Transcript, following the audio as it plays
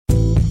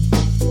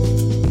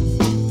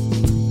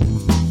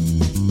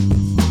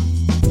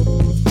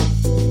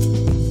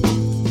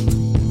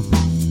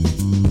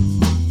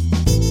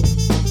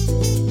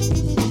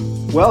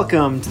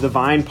Welcome to the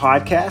Vine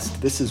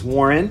Podcast. This is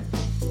Warren.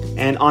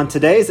 And on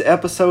today's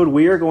episode,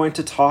 we are going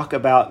to talk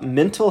about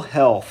mental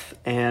health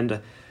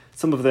and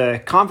some of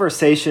the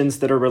conversations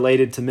that are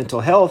related to mental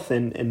health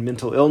and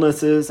mental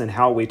illnesses and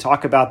how we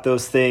talk about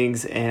those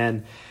things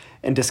and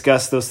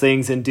discuss those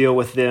things and deal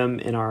with them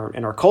in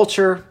our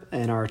culture,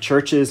 in our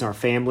churches, in our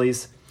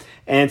families.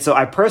 And so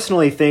I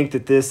personally think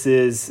that this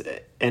is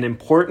an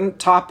important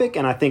topic,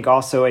 and I think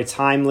also a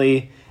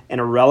timely and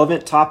a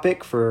relevant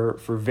topic for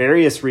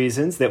various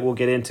reasons that we'll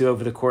get into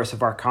over the course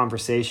of our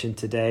conversation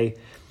today.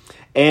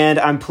 And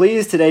I'm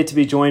pleased today to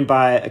be joined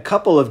by a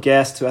couple of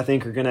guests who I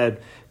think are going to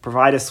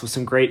provide us with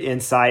some great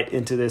insight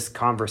into this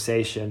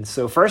conversation.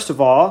 So first of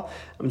all,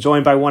 I'm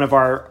joined by one of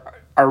our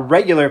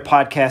regular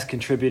podcast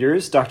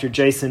contributors, Dr.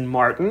 Jason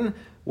Martin.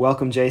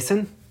 Welcome,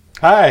 Jason.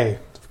 Hi.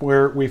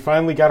 We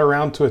finally got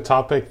around to a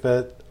topic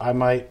that I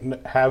might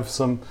have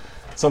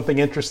something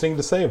interesting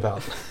to say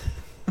about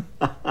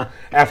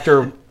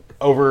after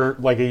over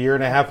like a year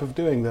and a half of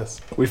doing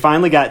this. We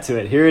finally got to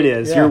it. Here it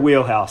is, your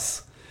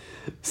wheelhouse.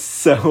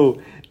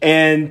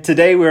 And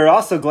today we're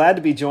also glad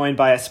to be joined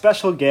by a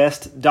special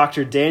guest,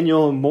 Dr.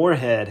 Daniel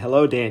Moorhead.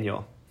 Hello,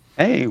 Daniel.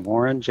 Hey,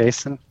 Warren,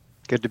 Jason.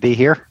 Good to be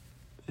here.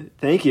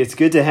 Thank you. It's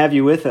good to have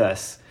you with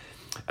us.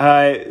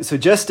 So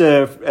just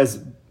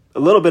as a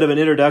little bit of an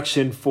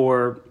introduction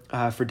for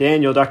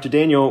Daniel, Dr.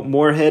 Daniel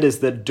Moorhead is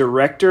the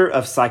Director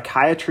of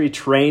Psychiatry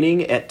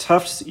Training at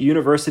Tufts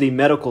University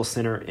Medical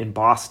Center in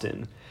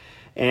Boston.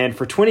 And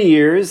for 20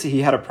 years,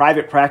 he had a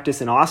private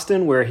practice in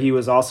Austin, where he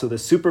was also the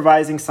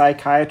supervising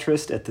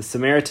psychiatrist at the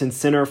Samaritan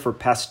Center for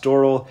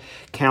Pastoral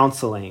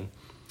Counseling.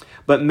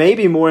 But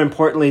maybe more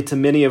importantly to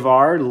many of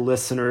our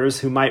listeners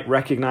who might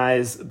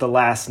recognize the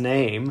last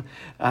name,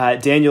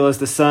 Daniel is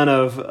the son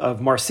of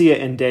Marcia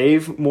and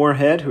Dave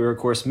Moorhead, who are, of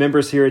course,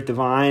 members here at the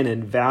Vine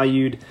and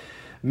valued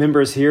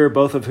members here,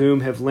 both of whom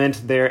have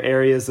lent their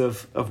areas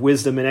of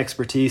wisdom and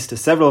expertise to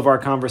several of our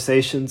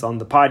conversations on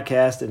the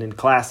podcast and in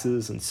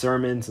classes and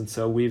sermons. And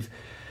so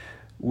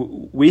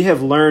we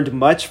have learned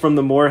much from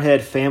the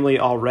Moorhead family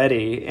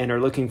already and are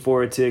looking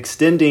forward to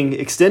extending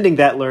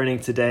that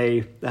learning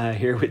today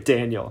here with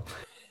Daniel.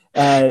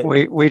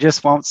 We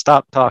just won't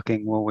stop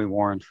talking, will we,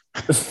 Warren?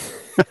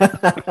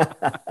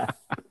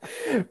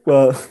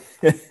 Well,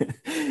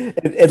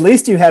 at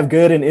least you have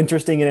good and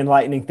interesting and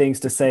enlightening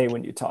things to say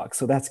when you talk,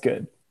 so that's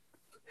good.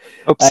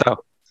 Hope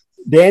so.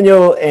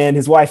 Daniel and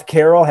his wife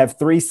Carol have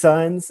 3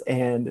 sons,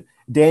 and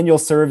Daniel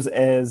serves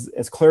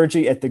as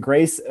clergy at the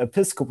Grace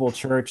Episcopal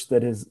Church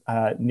that is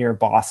near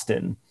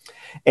Boston.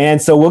 And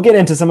so we'll get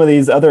into some of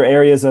these other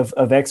areas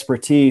of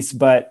expertise,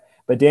 but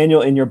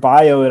Daniel, in your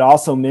bio, it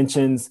also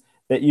mentions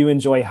that you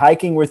enjoy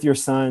hiking with your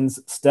sons,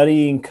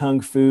 studying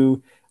Kung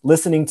Fu,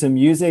 listening to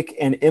music,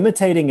 and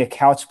imitating a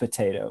couch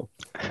potato.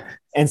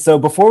 And so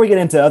before we get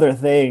into other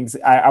things,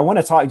 I want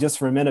to talk just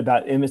for a minute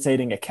about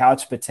imitating a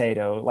couch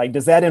potato. Like,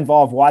 does that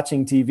involve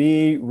watching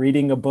TV,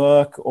 reading a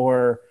book,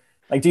 or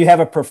like, do you have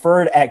a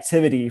preferred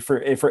activity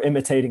for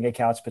imitating a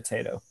couch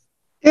potato?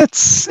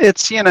 It's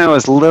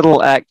as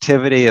little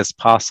activity as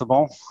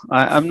possible.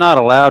 I'm not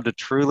allowed to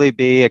truly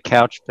be a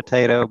couch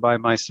potato by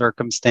my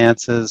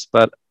circumstances,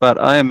 but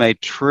I am a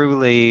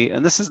truly,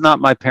 and this is not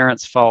my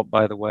parents' fault,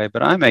 by the way,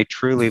 but I'm a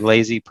truly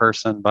lazy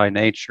person by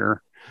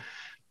nature.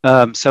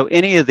 So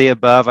any of the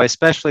above, I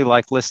especially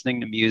like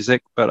listening to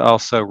music, but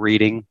also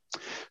reading.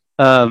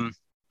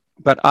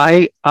 But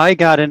I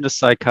got into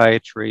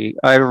psychiatry.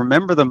 I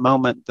remember the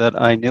moment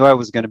that I knew I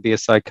was going to be a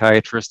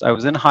psychiatrist. I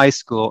was in high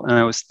school and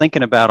I was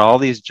thinking about all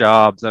these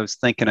jobs. I was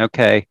thinking,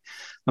 okay,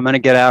 I'm going to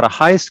get out of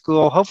high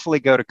school, hopefully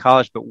go to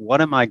college, but what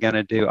am I going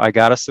to do? I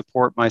got to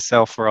support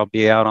myself or I'll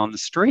be out on the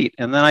street.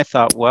 And then I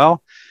thought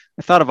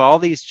of all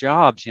these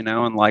jobs,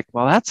 and like,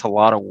 well, that's a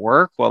lot of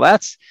work. Well,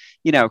 that's,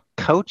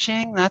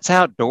 coaching, that's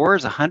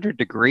outdoors, 100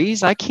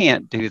 degrees. I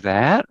can't do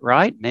that,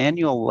 right?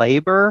 Manual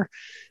labor.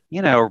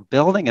 Or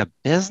building a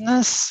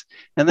business.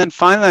 And then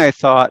finally I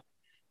thought,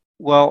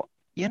 well,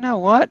 you know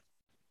what?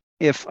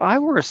 If I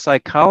were a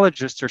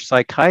psychologist or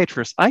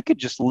psychiatrist, I could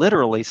just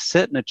literally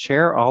sit in a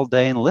chair all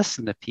day and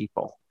listen to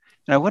people.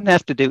 And I wouldn't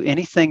have to do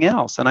anything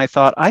else. And I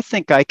thought, I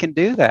think I can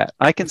do that.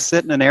 I can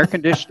sit in an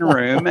air-conditioned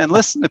room and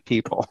listen to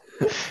people.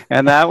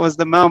 And that was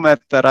the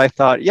moment that I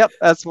thought, yep,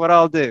 that's what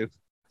I'll do.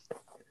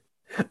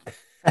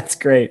 That's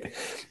great.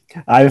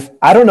 I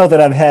don't know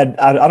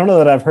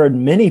that I've heard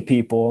many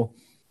people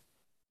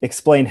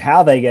explain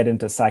how they get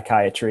into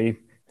psychiatry,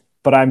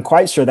 but I'm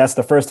quite sure that's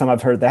the first time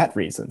I've heard that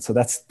reason. So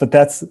that's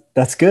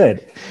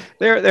good.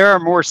 There are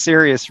more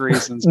serious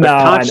reasons, but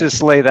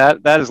consciously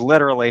that is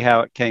literally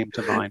how it came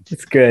to mind.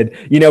 It's good.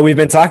 We've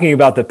been talking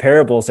about the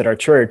parables at our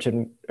church,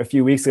 and a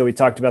few weeks ago we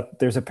talked about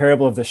there's a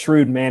parable of the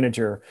shrewd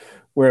manager,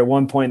 where at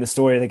one point in the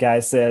story the guy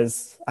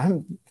says,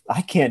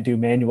 I can't do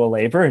manual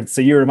labor. And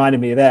so you reminded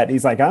me of that.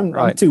 He's like,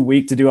 I'm too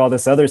weak to do all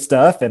this other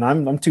stuff, and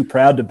I'm too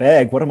proud to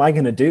beg. What am I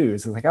going to do?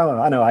 So it's like,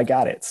 oh, I know, I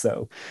got it.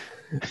 So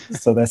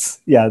that's,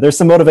 there's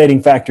some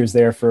motivating factors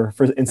there for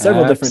in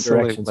several different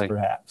directions,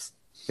 perhaps.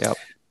 Yep.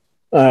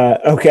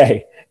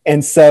 Okay.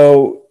 And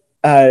so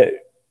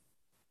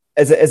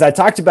as I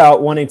talked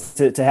about wanting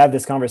to have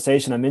this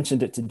conversation, I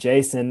mentioned it to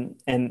Jason,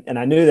 and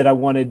I knew that I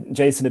wanted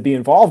Jason to be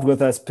involved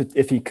with us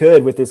if he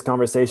could with this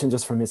conversation,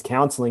 just from his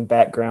counseling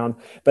background.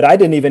 But I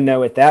didn't even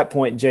know at that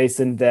point,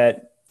 Jason,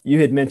 that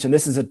you had mentioned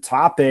this is a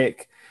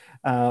topic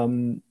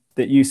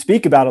that you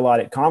speak about a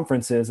lot at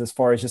conferences, as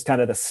far as just kind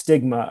of the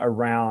stigma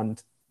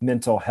around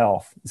mental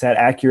health. Is that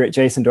accurate,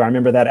 Jason? Do I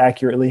remember that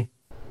accurately?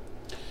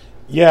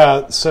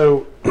 Yeah.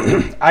 So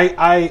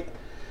I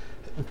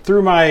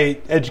through my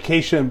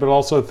education, but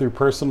also through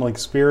personal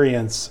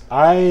experience,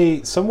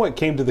 I somewhat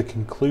came to the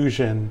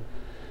conclusion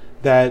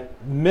that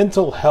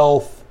mental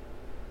health,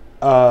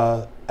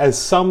 as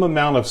some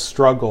amount of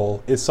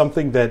struggle, is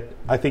something that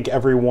I think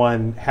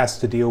everyone has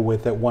to deal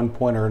with at one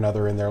point or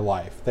another in their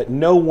life. That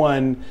no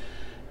one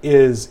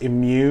is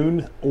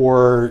immune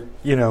or,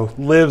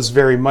 lives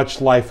very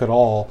much life at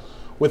all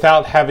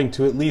without having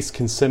to at least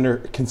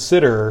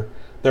consider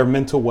their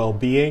mental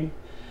well-being.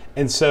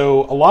 And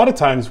so a lot of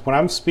times when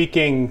I'm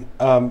speaking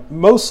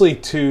mostly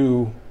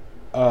to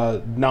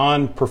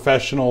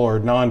non-professional or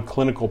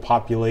non-clinical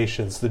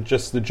populations,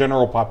 just the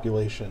general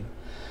population,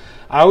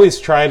 I always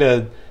try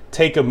to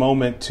take a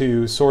moment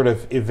to sort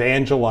of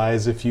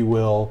evangelize, if you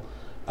will,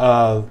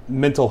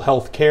 mental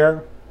health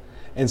care.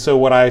 And so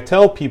what I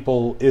tell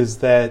people is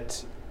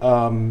that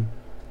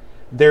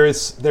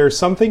there's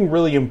something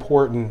really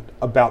important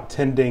about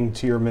tending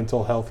to your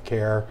mental health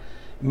care,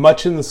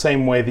 much in the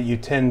same way that you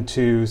tend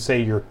to,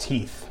 say, your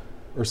teeth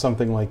or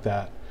something like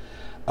that.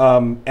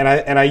 And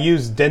I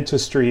use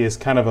dentistry as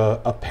kind of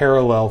a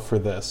parallel for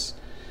this.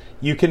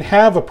 You can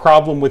have a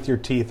problem with your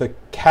teeth, a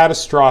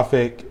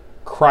catastrophic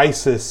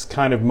crisis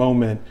kind of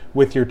moment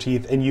with your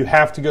teeth, and you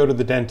have to go to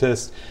the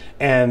dentist,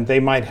 and they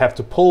might have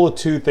to pull a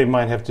tooth, they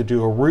might have to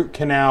do a root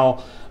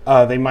canal,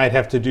 they might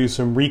have to do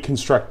some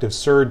reconstructive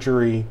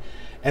surgery.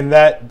 And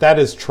that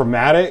is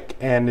traumatic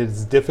and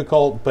it's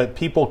difficult, but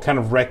people kind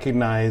of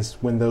recognize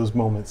when those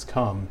moments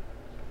come.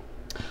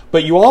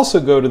 But you also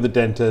go to the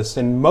dentist,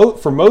 and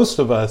for most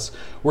of us,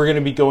 we're going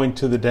to be going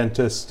to the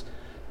dentist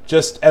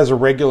just as a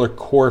regular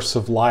course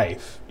of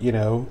life,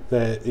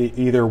 that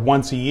either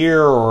once a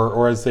year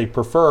or as they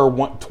prefer,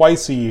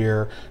 twice a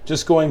year,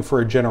 just going for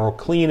a general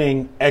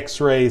cleaning,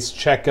 x-rays,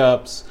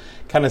 checkups,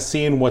 kind of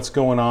seeing what's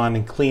going on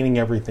and cleaning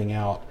everything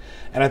out.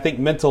 And I think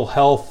mental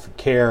health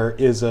care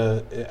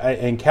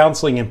and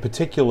counseling in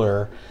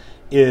particular,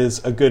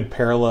 is a good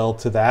parallel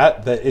to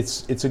that. That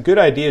it's a good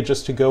idea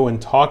just to go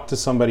and talk to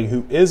somebody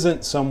who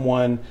isn't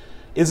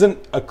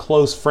a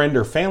close friend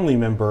or family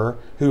member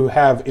who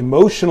have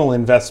emotional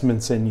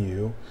investments in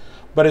you,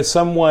 but is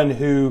someone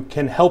who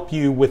can help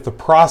you with the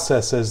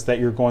processes that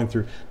you're going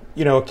through.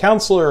 A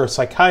counselor, a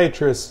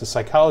psychiatrist, a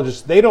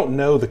psychologist, they don't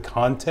know the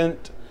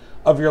content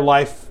of your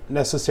life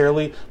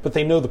necessarily, but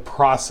they know the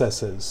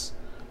processes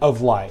of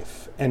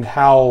life and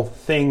how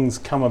things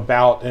come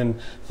about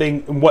and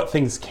what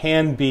things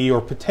can be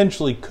or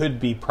potentially could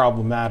be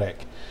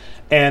problematic.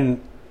 And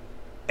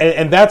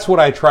that's what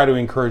I try to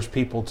encourage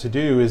people to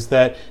do, is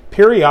that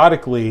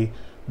periodically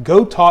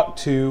go talk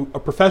to a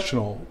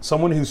professional,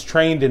 someone who's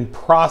trained in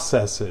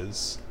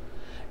processes,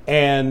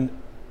 and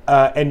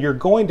you're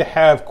going to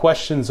have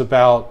questions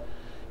about,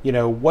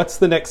 what's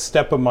the next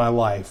step of my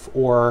life,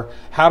 or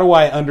how do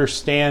I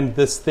understand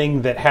this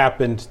thing that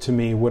happened to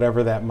me,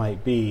 whatever that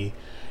might be.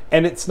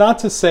 And it's not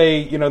to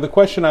say, the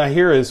question I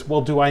hear is,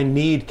 well, do I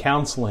need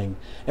counseling?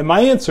 And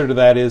my answer to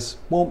that is,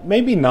 well,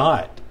 maybe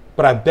not,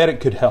 but I bet it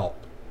could help.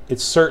 It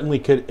certainly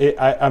could.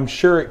 I'm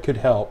sure it could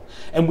help.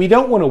 And we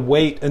don't want to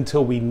wait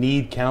until we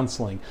need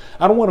counseling.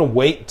 I don't want to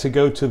wait to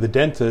go to the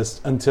dentist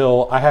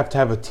until I have to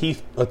have a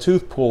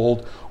tooth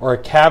pulled, or a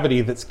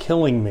cavity that's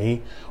killing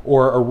me,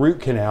 or a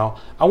root canal.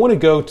 I want to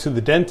go to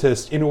the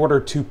dentist in order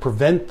to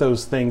prevent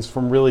those things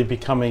from really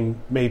becoming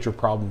major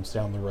problems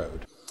down the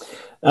road.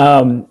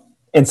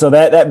 And so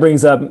that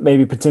brings up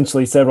maybe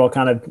potentially several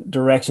kind of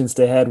directions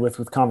to head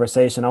with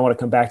conversation. I want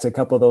to come back to a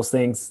couple of those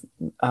things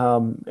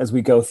as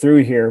we go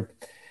through here.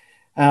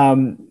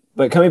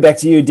 But coming back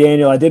to you,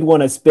 Daniel, I did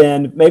want to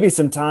spend maybe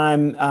some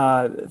time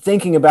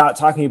talking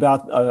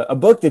about a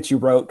book that you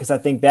wrote, because I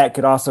think that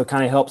could also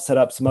kind of help set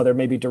up some other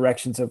maybe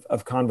directions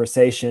of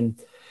conversation.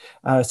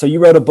 So you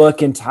wrote a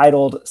book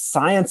entitled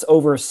Science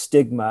Over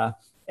Stigma,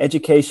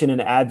 Education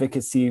and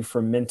Advocacy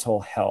for Mental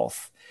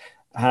Health.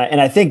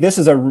 And I think this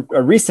is a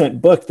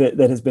recent book that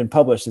has been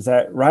published. Is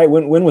that right?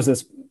 When was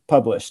this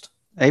published?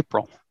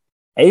 April.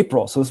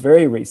 So it's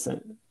very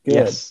recent. Good.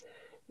 Yes.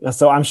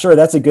 So I'm sure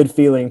that's a good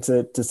feeling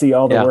to see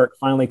all the work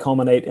finally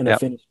culminate in a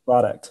finished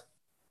product.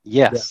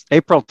 Yes, yeah.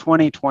 April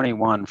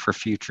 2021 for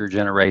future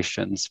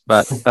generations.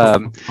 But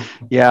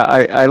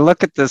I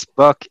look at this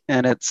book,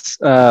 and it's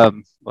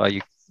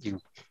you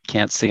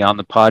can't see on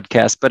the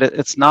podcast, but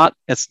it's not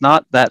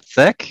that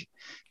thick.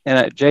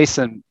 And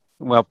Jason,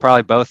 well,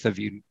 probably both of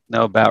you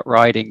know about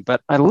writing,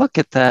 but I look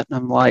at that and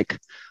I'm like,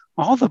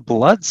 all the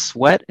blood,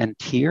 sweat, and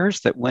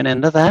tears that went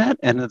into that,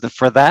 and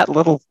for that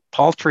little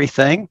paltry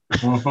thing.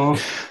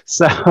 Mm-hmm.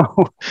 So,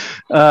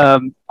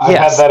 I've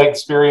yes. had that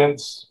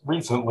experience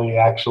recently,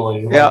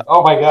 actually. Yeah. Like,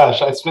 oh my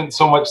gosh, I spent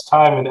so much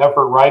time and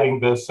effort writing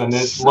this, and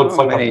it looks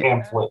like a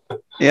pamphlet.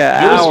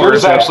 Yeah,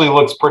 Yours actually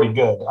looks pretty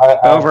good. I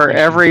over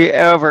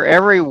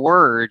every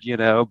word,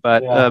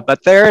 but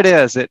there it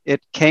is.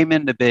 It came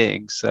into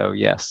being. So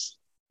yes.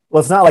 Well,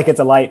 it's not like it's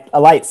a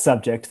light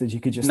subject that you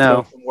could just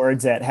throw No. some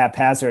words at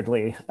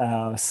haphazardly.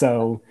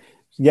 So,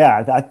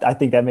 yeah, I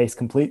think that makes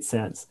complete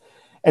sense.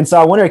 And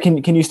so I wonder,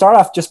 can you start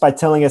off just by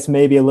telling us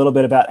maybe a little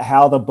bit about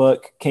how the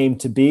book came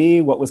to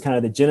be? What was kind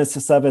of the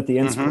genesis of it, the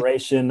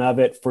inspiration of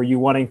it for you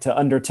wanting to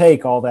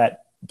undertake all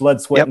that blood,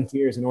 sweat, and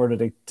tears in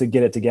order to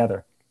get it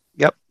together?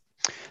 Yep.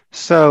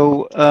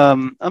 So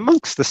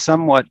amongst the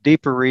somewhat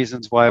deeper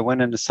reasons why I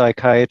went into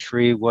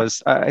psychiatry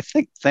was, I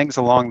think, things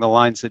along the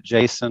lines that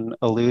Jason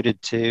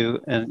alluded to.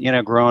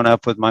 And, growing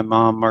up with my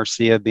mom,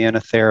 Marcia, being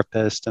a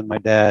therapist, and my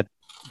dad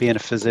being a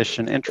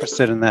physician,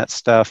 interested in that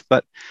stuff.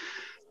 But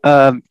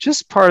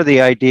just part of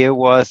the idea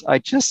was I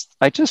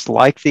just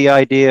like the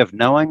idea of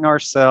knowing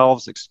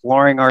ourselves,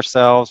 exploring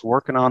ourselves,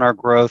 working on our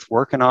growth,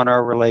 working on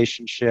our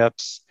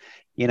relationships.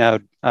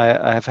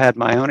 I've had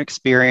my own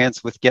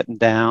experience with getting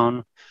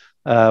down,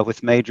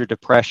 with major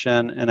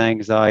depression and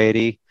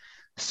anxiety.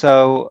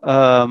 So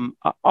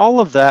all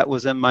of that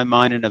was in my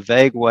mind in a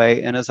vague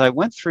way. And as I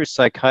went through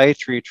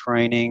psychiatry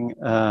training,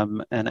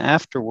 and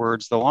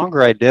afterwards, the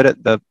longer I did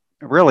it, the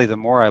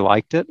more I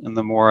liked it, and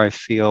the more I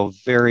feel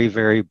very,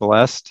 very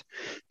blessed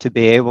to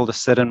be able to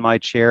sit in my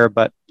chair,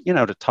 but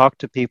to talk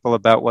to people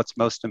about what's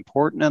most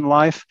important in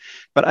life.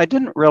 But I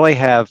didn't really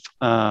have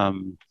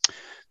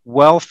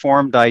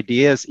well-formed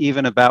ideas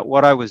even about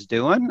what I was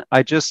doing.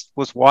 I just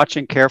was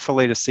watching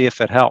carefully to see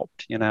if it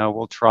helped.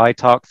 We'll try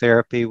talk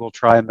therapy, we'll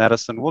try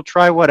medicine, we'll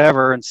try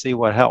whatever and see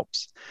what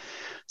helps.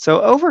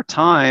 So over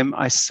time,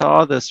 I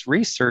saw this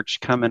research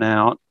coming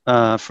out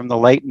from the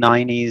late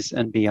 90s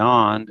and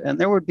beyond, and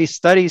there would be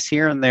studies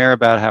here and there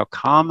about how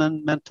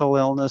common mental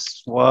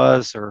illness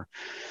was, or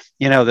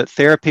that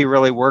therapy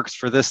really works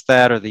for this,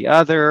 that, or the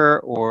other,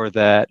 or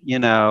that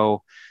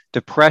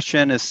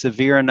depression is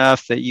severe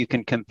enough that you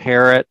can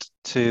compare it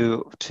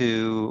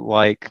to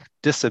like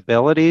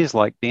disabilities,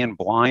 like being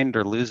blind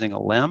or losing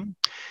a limb.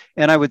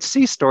 And I would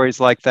see stories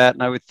like that,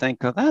 and I would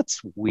think, oh,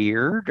 that's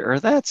weird, or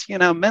that's,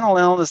 mental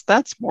illness,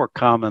 that's more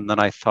common than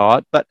I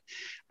thought. But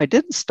I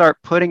didn't start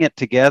putting it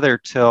together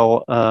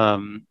till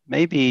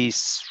maybe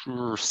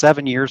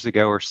 7 years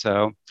ago or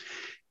so.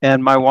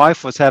 And my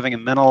wife was having a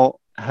mental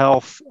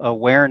health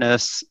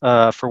awareness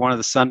for one of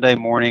the Sunday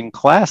morning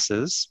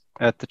classes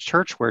at the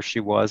church where she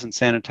was in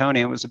San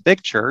Antonio. It was a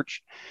big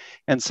church.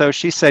 And so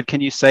she said, can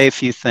you say a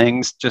few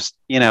things just,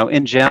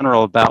 in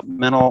general about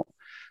mental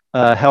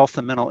health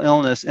and mental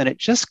illness? And it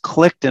just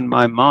clicked in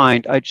my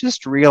mind. I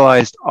just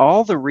realized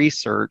all the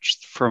research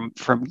from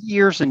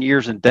years and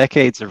years and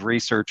decades of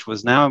research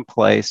was now in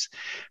place,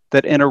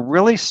 that in a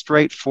really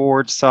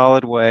straightforward,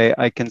 solid way,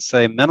 I can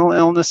say mental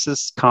illness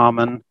is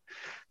common,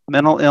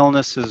 mental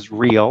illness is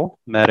real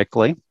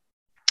medically,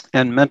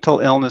 and mental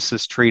illness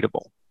is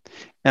treatable.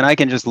 And I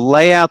can just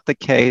lay out the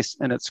case,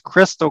 and it's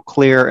crystal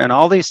clear. And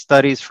all these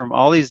studies from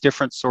all these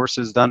different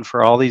sources done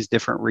for all these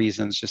different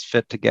reasons just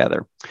fit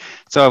together.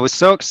 So I was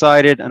so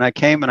excited, and I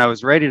came and I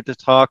was ready to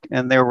talk.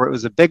 And it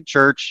was a big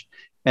church,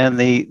 and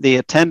the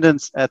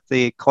attendance at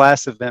the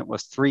class event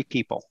was 3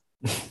 people.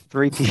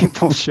 3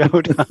 people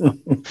showed up.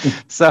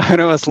 So and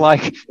it was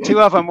like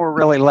 2 of them were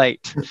really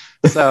late.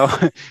 So,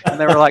 and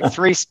there were like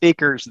 3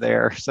 speakers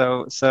there.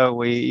 So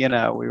we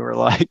were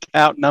like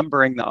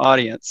outnumbering the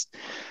audience.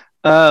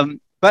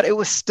 But it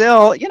was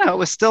still,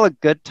 a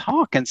good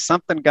talk, and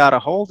something got a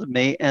hold of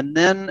me. And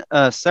then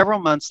several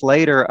months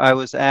later, I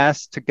was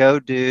asked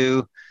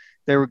to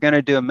they were going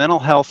to do a mental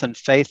health and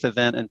faith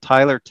event in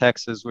Tyler,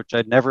 Texas, which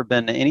I'd never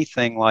been to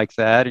anything like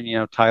that.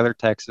 And, Tyler,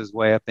 Texas,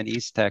 way up in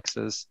East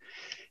Texas.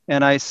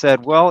 And I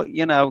said, well,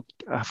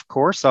 of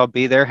course I'll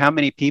be there. How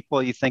many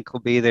people you think will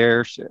be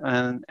there?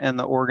 And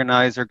the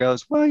organizer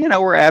goes, well,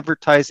 we're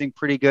advertising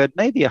pretty good,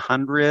 maybe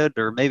 100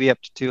 or maybe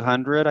up to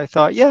 200. I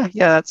thought, yeah,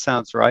 that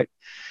sounds right.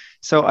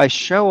 So I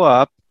show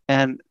up,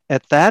 and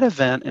at that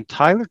event in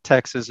Tyler,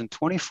 Texas in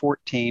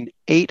 2014,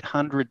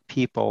 800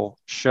 people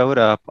showed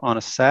up on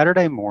a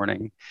Saturday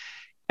morning,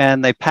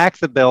 and they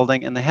packed the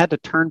building, and they had to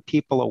turn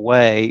people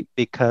away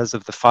because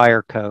of the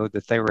fire code,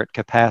 that they were at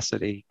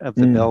capacity of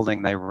the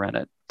building they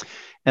rented.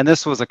 And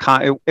this was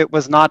it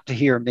was not to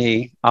hear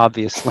me,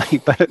 obviously,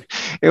 but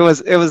it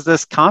was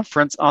this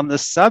conference on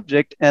this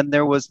subject. And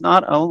there was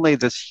not only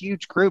this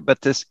huge group,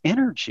 but this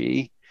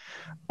energy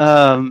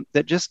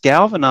that just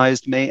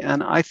galvanized me.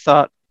 And I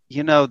thought,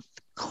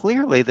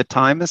 clearly the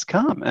time has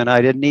come, and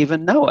I didn't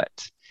even know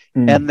it.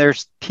 And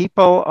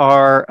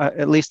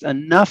at least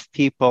enough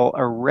people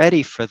are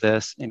ready for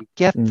this and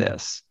get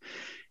this.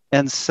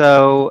 And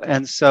so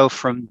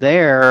from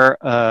there,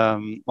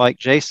 like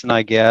Jason,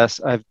 I guess,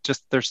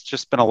 there's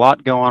just been a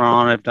lot going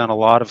on. I've done a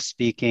lot of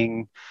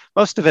speaking,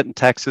 most of it in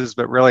Texas,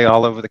 but really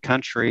all over the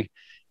country.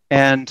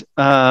 And,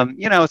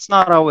 it's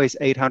not always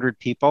 800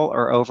 people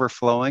are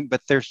overflowing,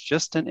 but there's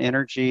just an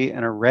energy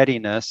and a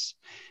readiness.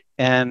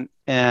 And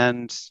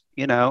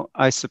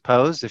I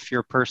suppose if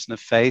you're a person of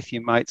faith,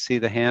 you might see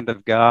the hand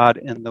of God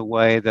in the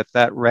way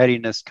that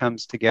readiness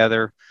comes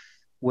together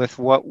with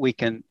what we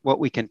can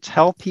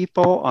tell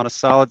people on a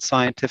solid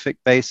scientific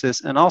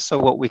basis, and also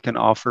what we can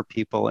offer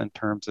people in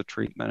terms of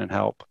treatment and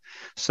help.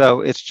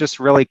 So it's just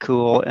really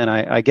cool, and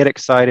I get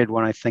excited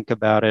when I think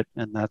about it,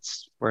 and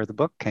that's where the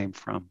book came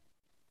from.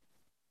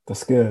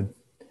 That's good.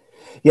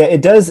 Yeah,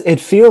 it does. It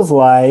feels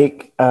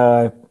like,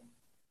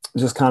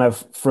 just kind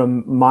of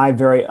from my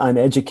very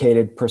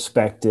uneducated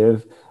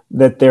perspective,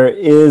 that there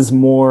is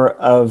more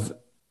of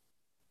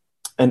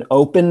an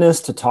openness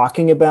to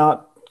talking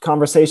about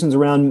conversations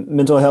around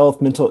mental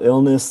health, mental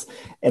illness,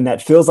 and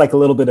that feels like a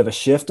little bit of a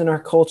shift in our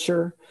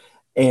culture.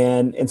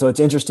 And so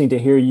it's interesting to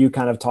hear you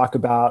kind of talk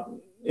about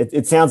it.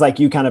 It sounds like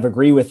you kind of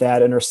agree with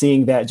that and are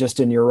seeing that just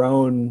in your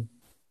own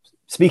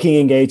speaking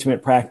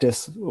engagement,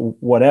 practice,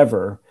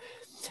 whatever.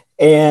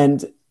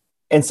 And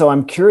so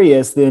I'm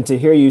curious then to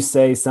hear you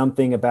say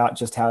something about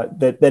just how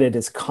that it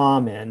is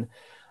common.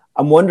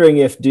 I'm wondering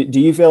if do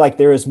you feel like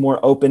there is more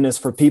openness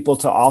for people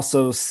to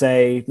also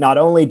say, not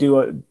only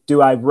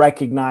do I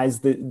recognize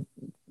the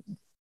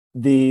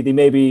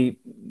maybe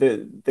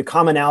the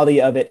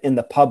commonality of it in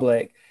the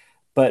public,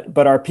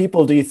 but are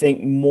people, do you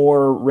think,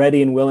 more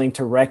ready and willing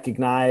to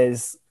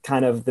recognize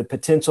kind of the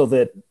potential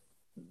that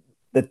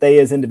they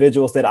as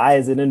individuals, that I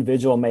as an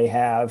individual may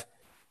have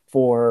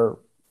for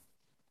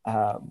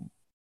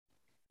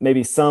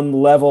maybe some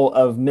level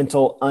of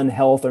mental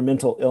unhealth or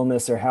mental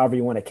illness, or however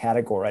you want to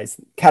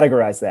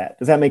categorize that.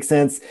 Does that make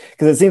sense?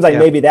 Because it seems like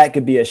maybe that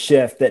could be a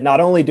shift, that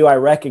not only do I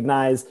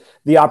recognize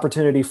the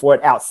opportunity for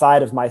it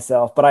outside of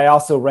myself, but I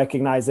also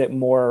recognize it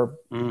more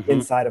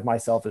inside of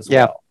myself as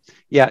well.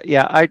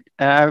 Yeah.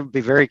 I would be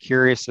very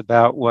curious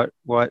about what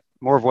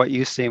more of what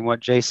you see and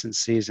what Jason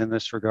sees in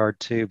this regard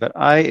too. But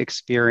I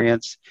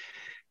experience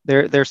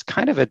there's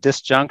kind of a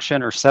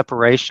disjunction or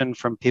separation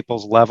from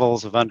people's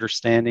levels of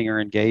understanding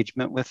or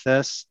engagement with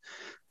this.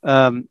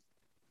 You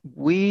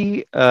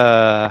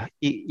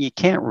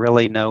can't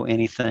really know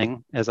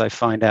anything, as I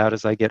find out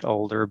as I get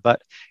older,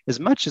 but as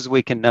much as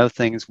we can know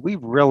things, we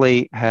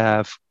really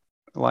have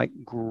like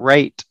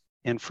great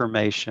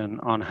information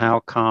on how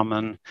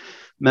common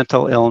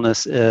mental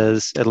illness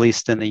is, at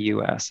least in the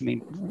US. I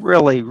mean,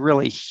 really,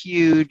 really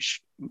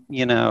huge,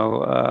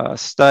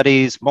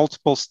 studies,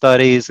 multiple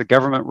studies. The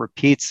government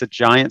repeats a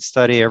giant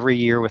study every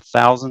year with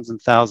thousands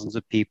and thousands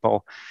of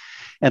people.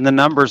 And the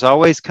numbers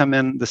always come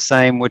in the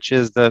same, which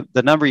is the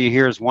number you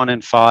hear is 1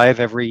 in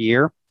 5 every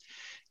year.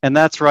 And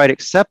that's right,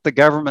 except the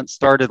government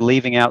started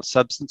leaving out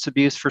substance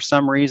abuse for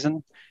some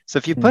reason. So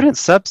if you put in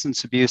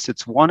substance abuse,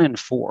 it's 1 in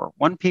 4.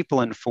 People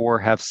in 4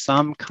 have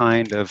some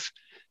kind of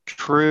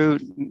true,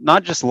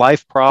 not just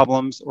life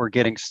problems or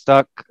getting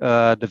stuck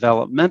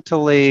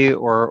developmentally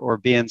or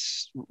being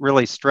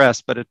really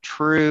stressed, but a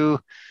true,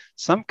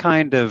 some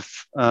kind of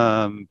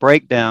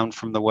breakdown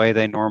from the way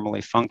they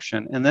normally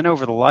function. And then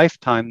over the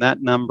lifetime,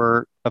 that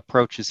number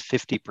approaches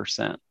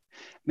 50%. I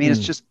mean, it's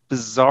just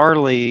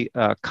bizarrely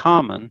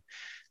common,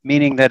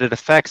 meaning that it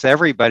affects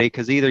everybody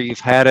because either you've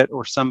had it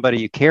or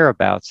somebody you care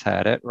about's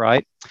had it,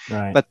 right?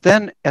 But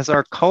then as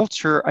our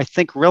culture, I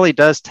think, really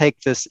does take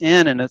this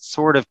in, and it's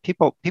sort of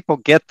people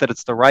get that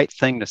it's the right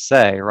thing to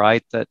say,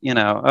 right? That,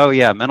 oh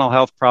yeah, mental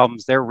health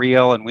problems, they're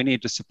real and we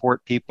need to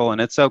support people and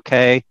it's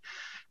okay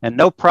and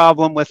no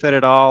problem with it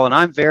at all. And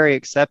I'm very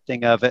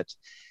accepting of it.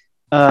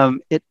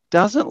 It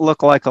doesn't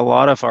look like a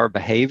lot of our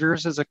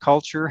behaviors as a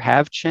culture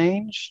have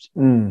changed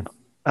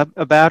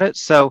about it.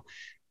 So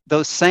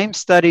those same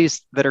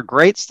studies that are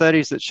great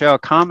studies that show how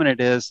common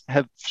it is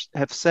have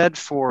said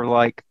for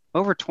like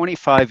over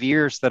 25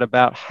 years that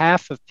about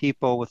half of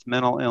people with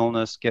mental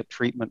illness get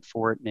treatment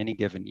for it in any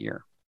given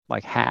year,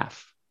 like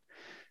half,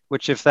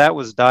 which if that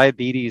was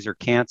diabetes or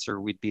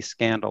cancer, we'd be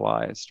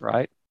scandalized,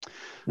 right?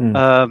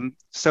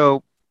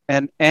 So,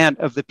 and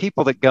of the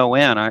people that go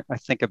in, I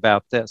think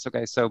about this.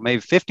 Okay, so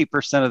maybe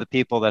 50% of the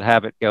people that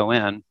have it go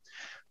in,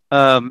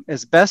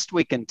 as best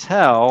we can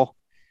tell,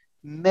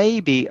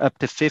 maybe up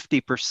to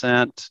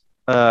 50%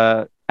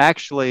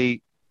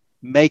 actually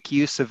make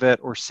use of it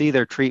or see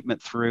their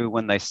treatment through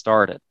when they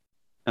start it.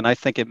 And I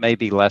think it may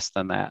be less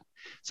than that.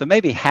 So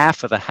maybe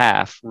half of the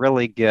half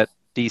really get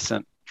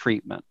decent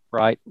treatment,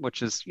 right?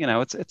 Which is,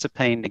 it's a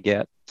pain to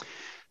get.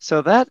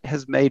 So that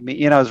has made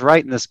me, I was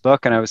writing this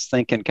book and I was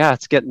thinking, God,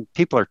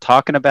 people are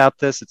talking about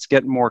this. It's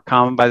getting more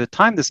common. By the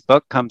time this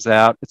book comes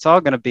out, it's all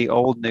going to be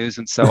old news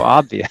and so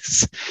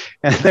obvious.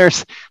 And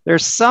there's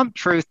some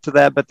truth to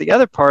that. But the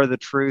other part of the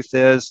truth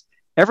is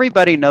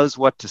everybody knows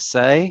what to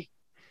say,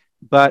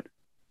 but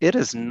it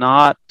is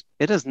not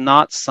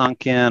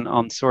sunk in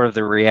on sort of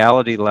the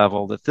reality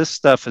level that this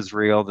stuff is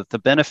real, that the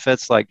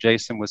benefits, like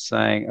Jason was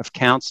saying, of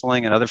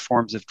counseling and other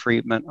forms of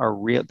treatment are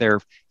real. They're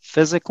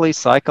physically,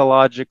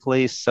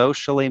 psychologically,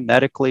 socially,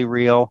 medically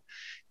real.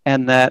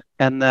 and that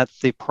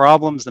the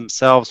problems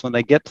themselves, when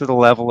they get to the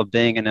level of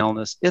being an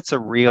illness, it's a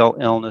real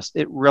illness.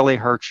 It really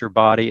hurts your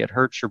body, it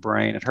hurts your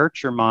brain, it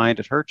hurts your mind,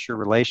 it hurts your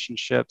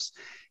relationships,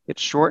 it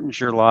shortens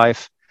your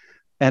life.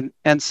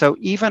 And so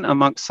even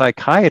amongst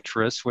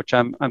psychiatrists, which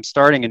I'm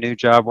starting a new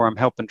job where I'm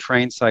helping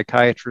train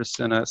psychiatrists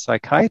in a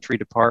psychiatry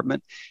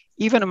department,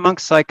 even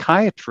amongst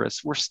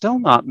psychiatrists, we're still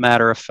not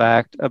matter of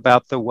fact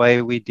about the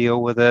way we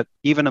deal with it,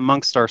 even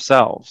amongst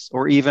ourselves,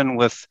 or even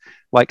with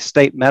like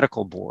state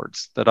medical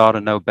boards that ought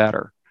to know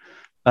better.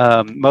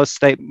 Most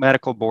state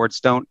medical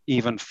boards don't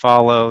even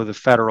follow the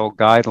federal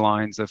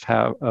guidelines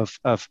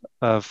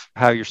of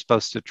how you're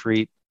supposed to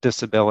treat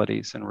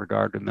disabilities in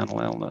regard to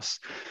mental illness.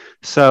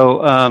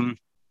 So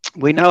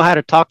we know how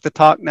to talk the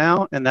talk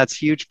now, and that's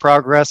huge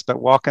progress,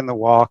 but walking the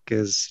walk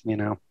is,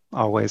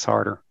 always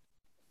harder.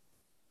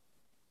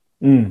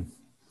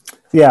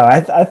 Yeah,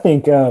 I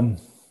think, man,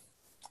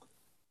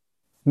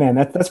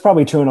 that's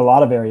probably true in a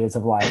lot of areas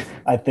of life.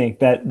 I think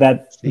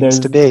that Seems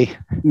to be.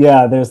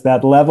 Yeah, there's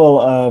that level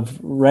of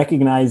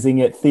recognizing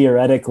it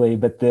theoretically,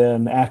 but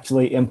then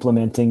actually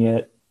implementing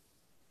it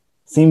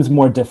seems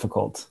more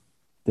difficult.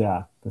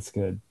 Yeah, that's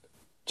good.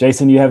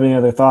 Jason, you have any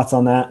other thoughts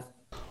on that?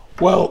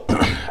 Well,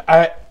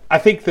 I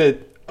think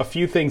that a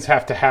few things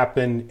have to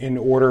happen in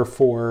order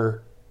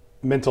for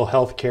mental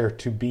health care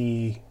to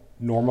be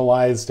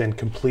normalized and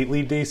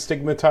completely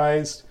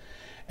destigmatized.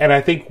 And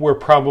I think we're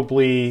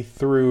probably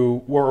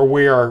through, or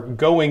we are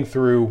going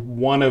through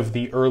one of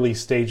the early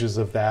stages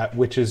of that,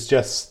 which is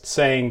just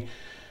saying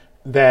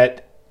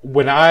that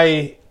when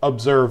I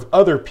observe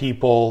other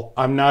people,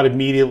 I'm not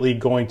immediately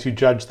going to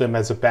judge them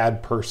as a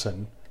bad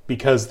person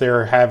because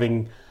they're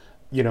having,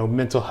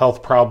 mental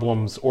health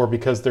problems, or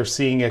because they're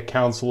seeing a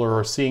counselor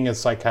or seeing a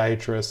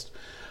psychiatrist.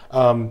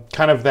 Kind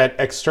of that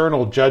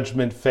external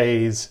judgment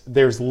phase,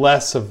 there's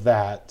less of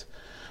that.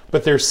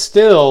 But there's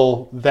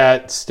still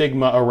that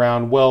stigma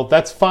around, well,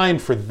 that's fine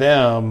for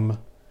them,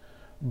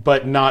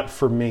 but not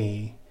for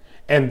me.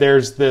 And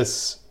there's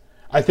this,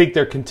 I think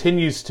there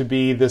continues to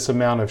be this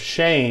amount of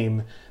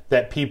shame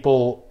that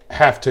people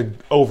have to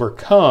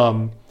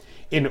overcome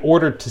in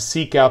order to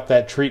seek out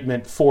that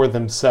treatment for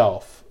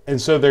themselves. And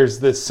so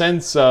there's this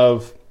sense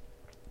of,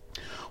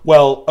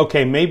 well,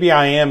 okay, maybe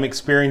I am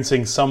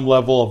experiencing some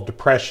level of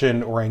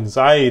depression or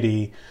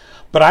anxiety,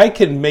 but I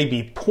can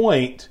maybe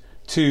point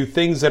to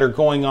things that are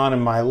going on in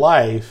my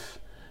life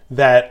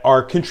that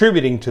are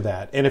contributing to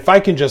that. And if I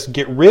can just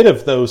get rid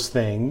of those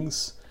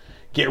things,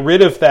 get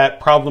rid of that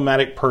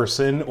problematic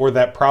person or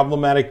that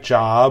problematic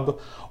job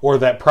or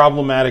that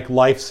problematic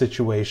life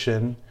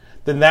situation,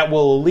 then that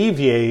will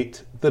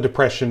alleviate the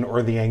depression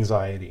or the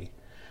anxiety.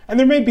 And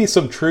there may be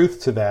some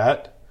truth to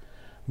that,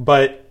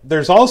 but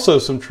there's also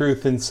some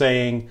truth in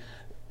saying,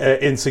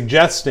 in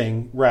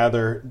suggesting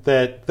rather,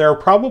 that there are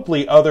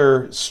probably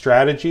other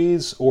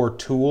strategies or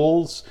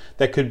tools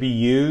that could be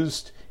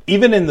used,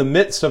 even in the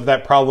midst of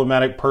that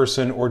problematic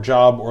person or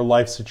job or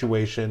life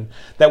situation,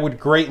 that would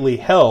greatly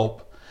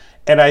help.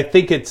 And I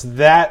think it's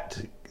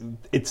that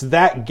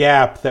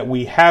gap that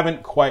we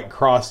haven't quite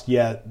crossed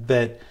yet,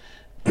 that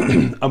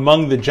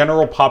among the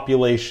general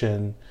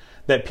population,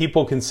 that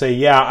people can say,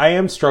 yeah, I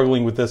am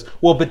struggling with this.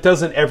 Well, but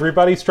doesn't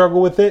everybody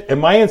struggle with it? And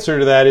my answer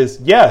to that is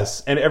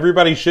yes. And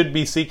everybody should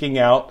be seeking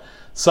out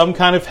some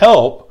kind of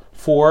help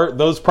for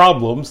those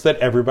problems that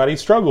everybody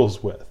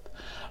struggles with.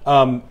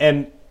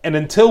 And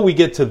until we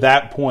get to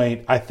that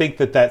point, I think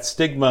that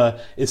stigma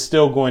is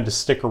still going to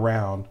stick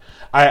around.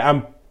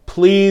 I'm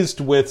pleased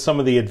with some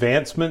of the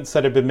advancements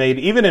that have been made,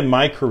 even in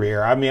my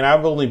career. I mean,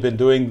 I've only been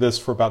doing this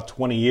for about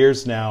 20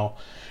 years now.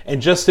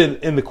 And just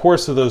in the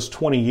course of those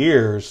 20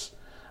 years,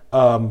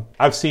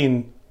 I've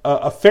seen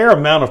a fair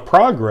amount of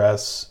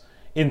progress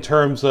in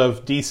terms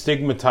of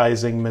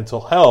destigmatizing mental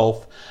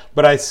health,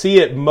 but I see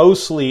it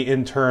mostly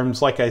in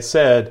terms, like I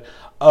said,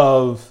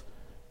 of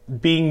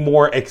being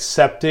more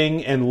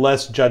accepting and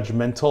less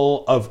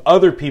judgmental of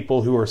other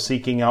people who are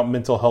seeking out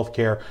mental health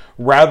care,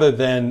 rather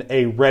than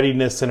a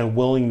readiness and a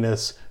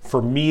willingness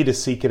for me to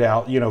seek it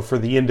out, for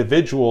the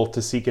individual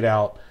to seek it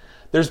out.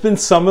 There's been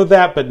some of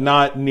that, but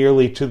not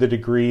nearly to the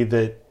degree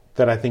that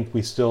I think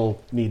we still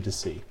need to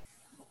see.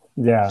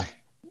 Yeah.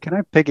 Can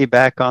I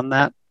piggyback on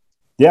that?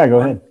 Yeah,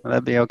 go ahead.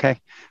 That'd be okay.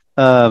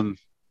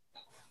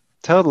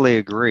 Totally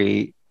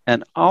agree.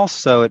 And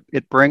also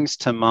it brings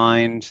to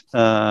mind,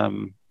 I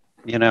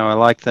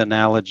like the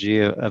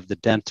analogy of the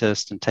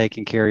dentist and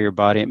taking care of your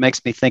body. It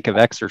makes me think of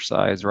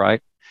exercise,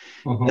 right?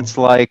 Mm-hmm. It's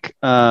like,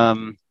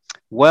 I'm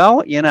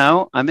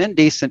in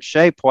decent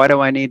shape. Why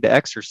do I need to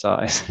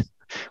exercise?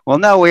 Well,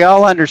 no, we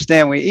all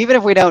understand even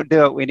if we don't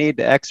do it, we need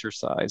to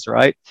exercise,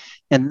 right?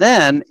 And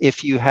then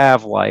if you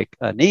have like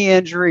a knee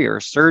injury or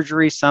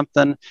surgery,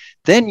 something,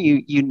 then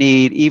you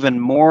need even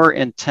more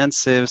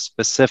intensive,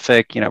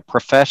 specific,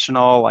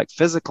 professional, like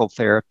physical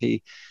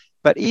therapy.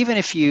 But even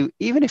if you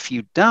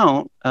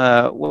don't,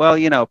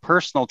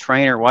 personal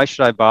trainer, why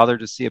should I bother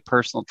to see a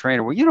personal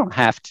trainer? Well, you don't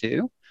have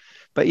to,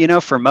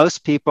 but for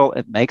most people,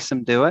 it makes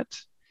them do it.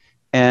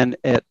 And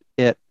it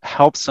it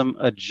helps them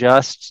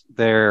adjust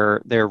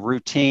their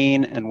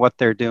routine and what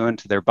they're doing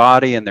to their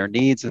body and their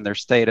needs and their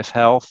state of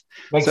health.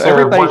 Makes So their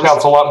everybody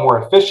workouts a lot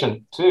more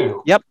efficient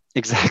too. Yep,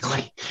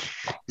 exactly.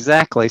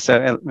 Exactly.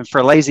 So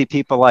for lazy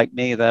people like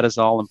me, that is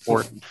all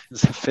important,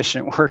 is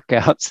efficient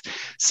workouts.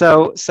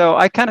 So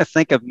I kind of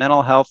think of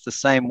mental health the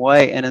same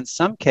way. And in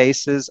some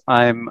cases,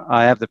 I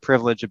have the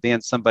privilege of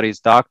being somebody's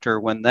doctor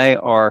when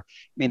they're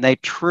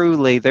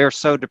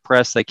so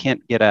depressed they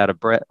can't get out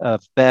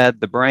of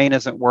bed. The brain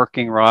isn't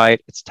working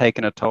right. It's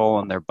taking a toll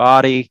on their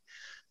body.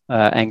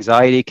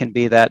 Anxiety can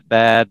be that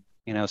bad,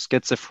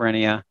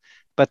 schizophrenia.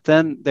 But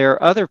then there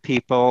are other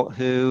people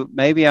who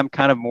maybe I'm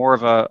kind of more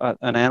of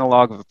an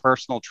analog of a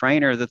personal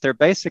trainer, that they're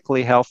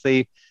basically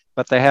healthy,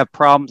 but they have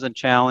problems and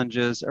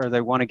challenges, or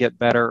they want to get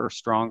better or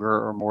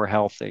stronger or more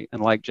healthy.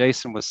 And like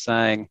Jason was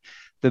saying,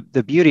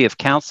 the beauty of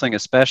counseling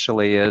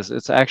especially is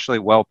it's actually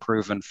well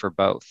proven for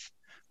both.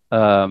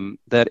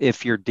 That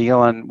if you're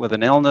dealing with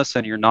an illness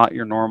and you're not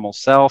your normal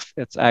self,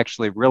 it's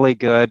actually really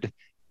good,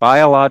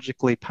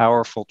 biologically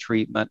powerful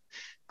treatment.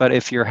 But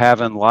if you're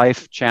having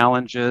life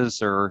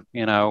challenges or,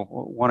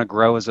 want to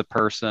grow as a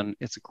person,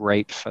 it's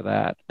great for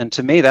that. And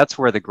to me, that's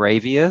where the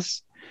gravy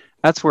is.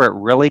 That's where it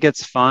really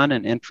gets fun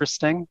and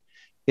interesting,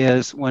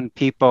 is when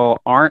people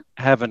aren't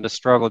having to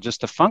struggle just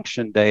to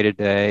function day to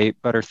day,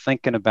 but are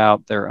thinking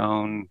about their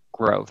own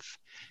growth.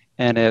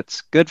 And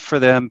it's good for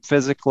them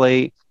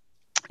physically.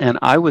 And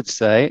I would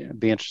say, I'd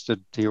be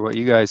interested to hear what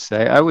you guys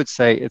say. I would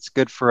say it's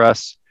good for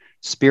us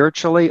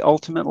spiritually,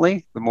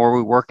 ultimately, the more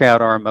we work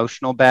out our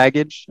emotional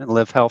baggage and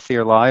live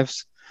healthier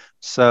lives.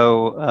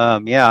 So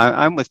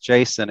I'm with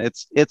Jason.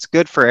 It's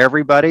good for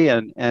everybody,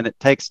 and it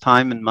takes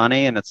time and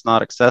money, and it's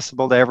not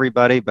accessible to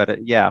everybody. But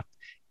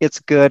it's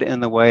good in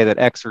the way that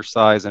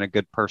exercise and a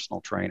good personal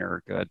trainer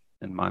are good,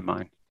 in my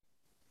mind.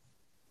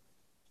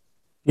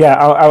 Yeah,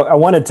 I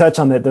want to touch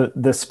on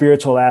the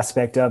spiritual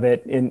aspect of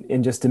it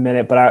in just a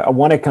minute, but I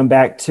want to come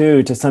back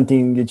to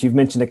something that you've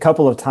mentioned a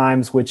couple of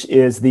times, which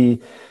is the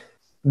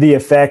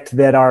effect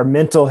that our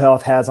mental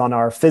health has on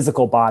our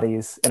physical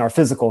bodies and our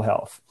physical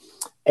health.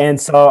 And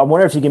so I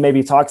wonder if you can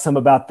maybe talk some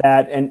about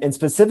that, and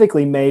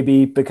specifically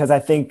maybe because I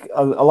think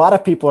a lot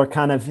of people are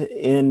kind of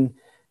in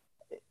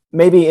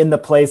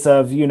the place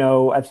of,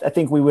 I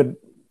think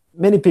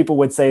many people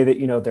would say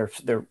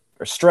that, they're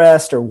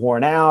stressed or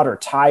worn out or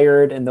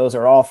tired. And those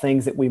are all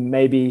things that we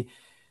maybe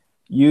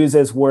use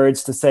as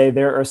words to say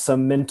there are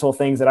some mental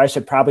things that I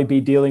should probably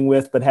be dealing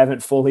with, but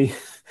haven't fully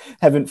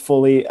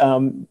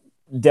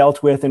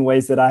dealt with in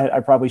ways that I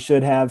probably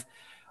should have.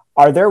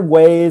 Are there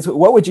ways,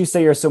 what would you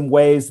say are some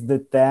ways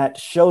that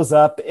shows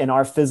up in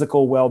our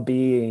physical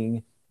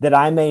well-being that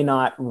I may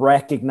not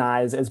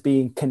recognize as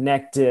being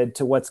connected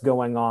to what's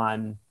going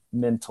on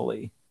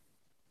mentally?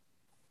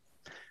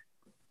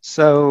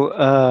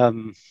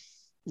 So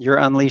you're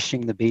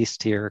unleashing the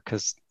beast here,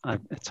 because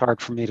it's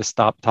hard for me to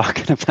stop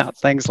talking about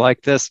things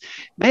like this,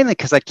 mainly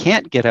because I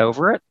can't get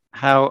over it.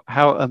 How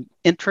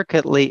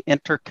intricately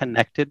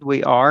interconnected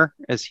we are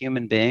as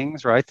human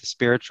beings, right? The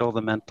spiritual,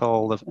 the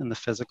mental, and the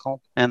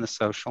physical, and the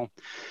social.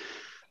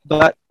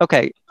 But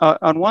okay,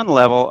 on one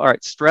level, all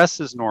right, stress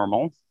is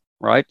normal,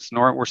 right?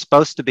 We're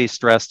supposed to be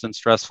stressed in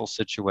stressful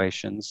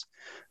situations.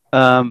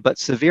 But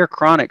severe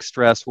chronic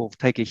stress will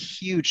take a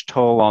huge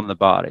toll on the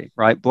body,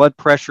 right? Blood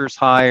pressure's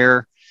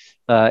higher.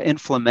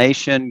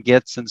 Inflammation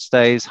gets and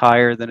stays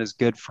higher than is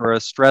good for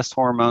us. Stress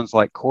hormones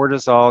like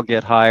cortisol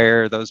get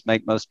higher. Those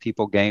make most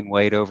people gain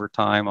weight over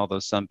time, although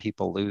some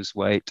people lose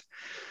weight.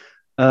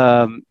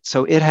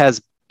 So it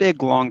has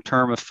big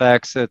long-term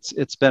effects.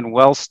 It's been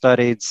well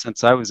studied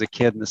since I was a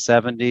kid in the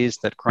 70s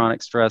that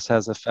chronic stress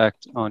has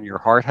effect on your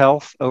heart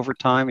health over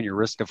time and your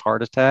risk of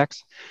heart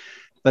attacks.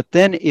 But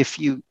then if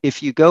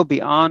you go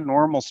beyond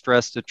normal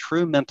stress to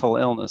true mental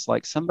illness,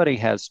 like somebody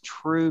has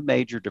true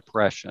major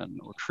depression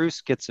or true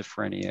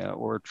schizophrenia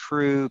or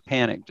true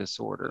panic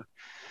disorder,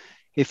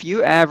 if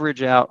you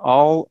average out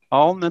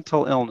all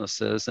mental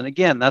illnesses, and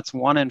again, that's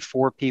 1 in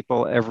 4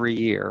 people every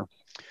year,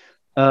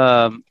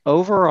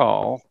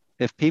 overall,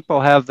 if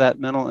people have that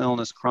mental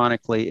illness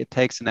chronically, it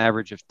takes an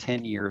average of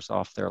 10 years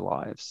off their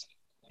lives.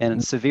 And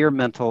in severe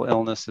mental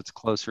illness, it's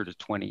closer to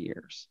 20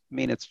 years. I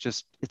mean, it's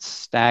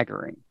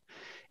staggering.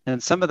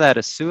 And some of that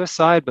is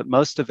suicide, but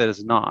most of it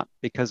is not,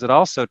 because it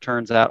also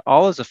turns out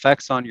all those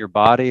effects on your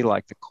body,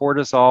 like the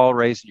cortisol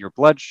raising your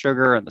blood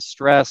sugar and the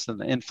stress and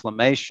the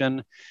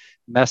inflammation,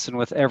 messing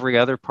with every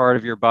other part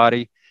of your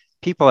body,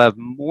 people have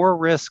more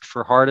risk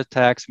for heart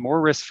attacks,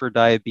 more risk for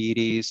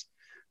diabetes,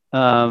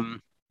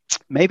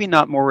 maybe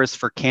not more risk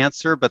for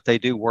cancer, but they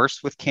do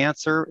worse with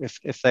cancer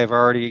if they've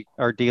already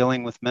are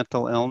dealing with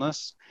mental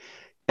illness.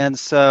 And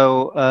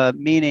so,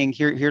 meaning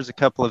here's a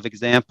couple of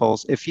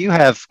examples. If you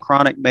have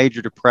chronic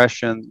major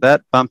depression,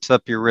 that bumps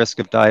up your risk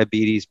of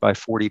diabetes by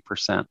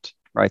 40%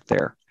 right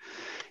there.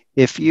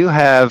 If you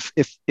have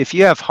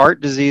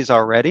heart disease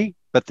already,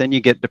 but then you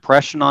get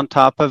depression on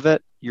top of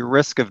it, your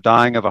risk of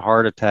dying of a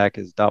heart attack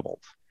is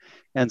doubled.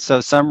 And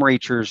so some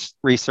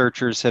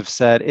researchers have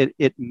said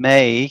it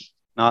may,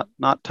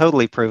 not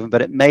totally proven,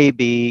 but it may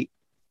be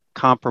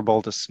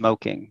comparable to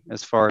smoking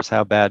as far as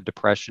how bad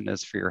depression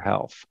is for your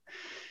health.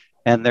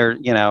 And they're,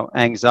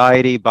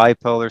 anxiety,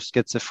 bipolar,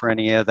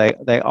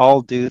 schizophrenia, they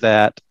all do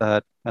that.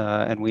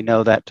 And we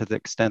know that to the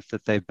extent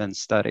that they've been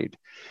studied.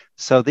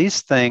 So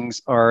these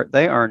things are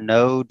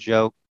no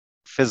joke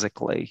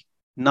physically,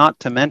 not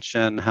to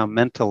mention how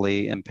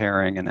mentally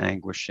impairing and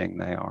anguishing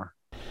they are.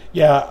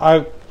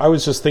 Yeah, I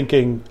was just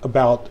thinking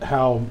about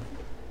how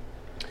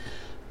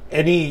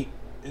any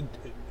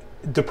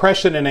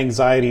depression and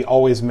anxiety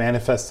always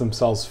manifest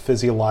themselves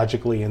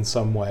physiologically in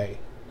some way.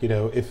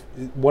 If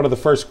one of the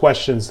first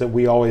questions that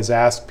we always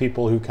ask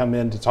people who come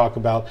in to talk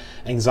about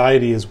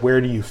anxiety is, where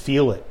do you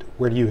feel it?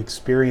 Where do you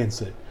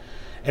experience it?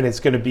 And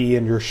it's going to be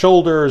in your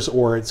shoulders,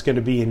 or it's going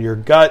to be in your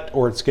gut,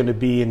 or it's going to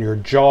be in your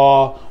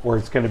jaw, or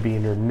it's going to be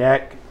in your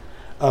neck.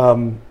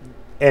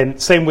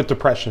 And same with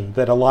depression,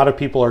 that a lot of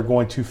people are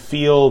going to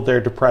feel their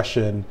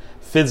depression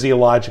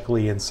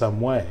physiologically in some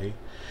way.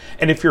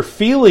 And if you're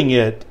feeling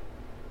it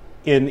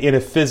in a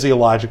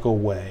physiological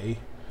way,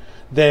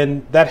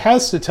 then that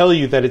has to tell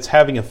you that it's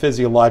having a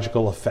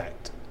physiological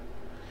effect.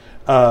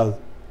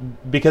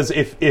 Because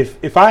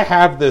if I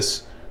have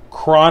this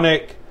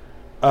chronic,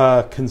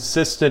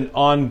 consistent,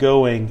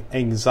 ongoing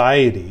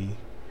anxiety,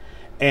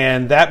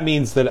 and that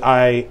means that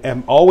I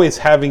am always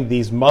having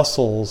these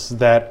muscles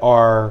that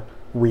are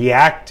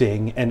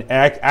reacting and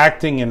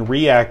acting and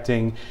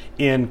reacting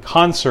in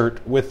concert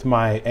with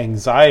my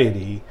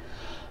anxiety,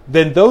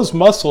 then those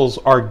muscles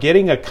are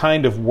getting a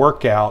kind of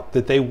workout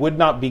that they would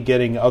not be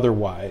getting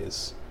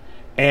otherwise.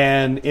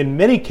 And in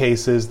many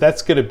cases,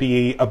 that's going to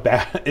be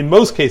in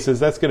most cases,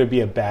 that's going to be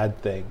a bad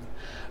thing.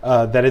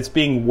 That it's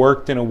being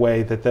worked in a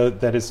way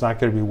that it's not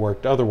going to be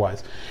worked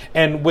otherwise.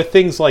 And with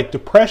things like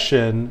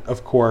depression,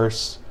 of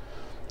course,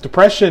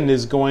 depression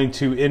is going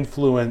to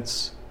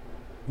influence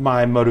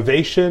my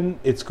motivation.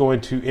 It's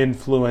going to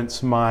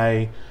influence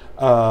my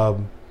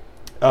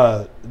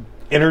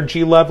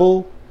energy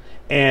level.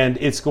 And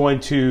it's going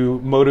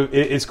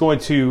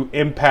to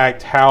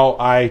impact how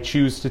I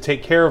choose to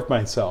take care of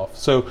myself.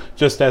 So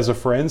just as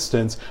for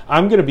instance,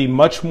 I'm going to be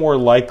much more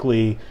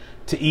likely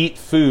to eat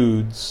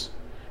foods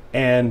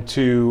and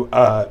to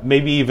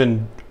maybe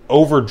even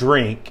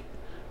overdrink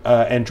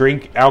and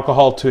drink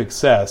alcohol to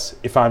excess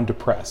if I'm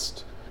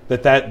depressed.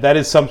 That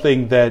is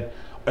something that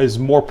is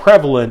more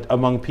prevalent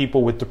among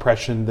people with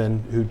depression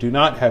than who do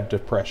not have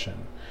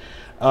depression.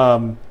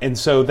 And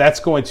so that's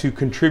going to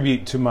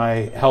contribute to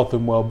my health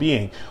and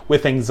well-being.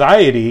 With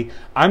anxiety,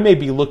 I may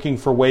be looking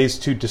for ways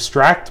to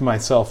distract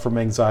myself from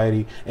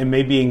anxiety and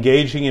maybe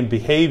engaging in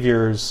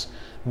behaviors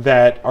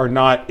that are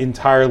not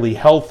entirely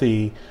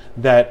healthy,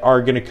 that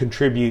are going to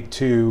contribute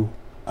to,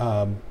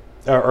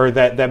 or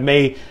that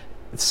may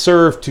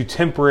serve to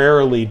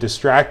temporarily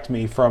distract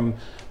me from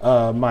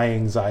my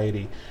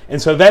anxiety. And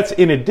so that's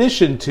in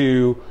addition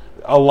to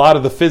a lot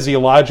of the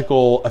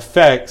physiological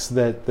effects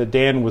that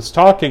Dan was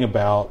talking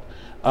about,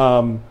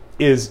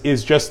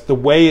 is just the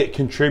way it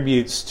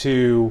contributes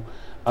to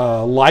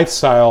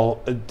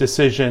lifestyle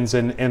decisions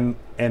and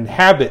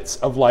habits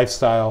of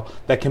lifestyle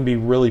that can be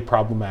really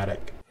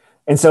problematic.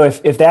 And so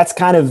if that's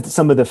kind of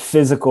some of the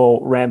physical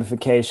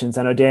ramifications,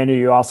 I know, Daniel,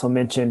 you also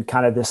mentioned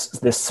kind of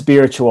this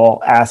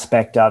spiritual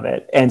aspect of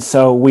it. And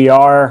so we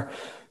are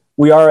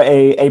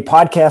a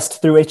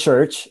podcast through a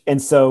church,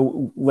 and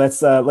so let's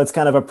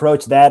kind of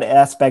approach that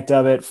aspect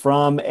of it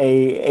from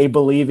a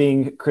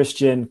believing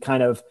Christian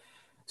kind of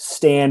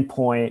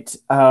standpoint.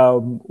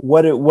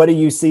 What do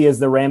you see as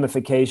the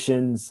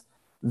ramifications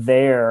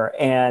there,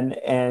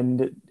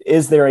 and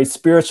is there a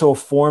spiritual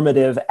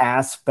formative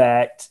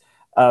aspect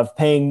of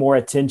paying more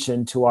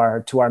attention to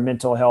our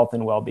mental health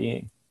and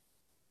well-being?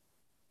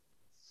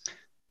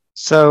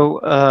 So,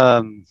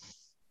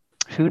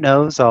 who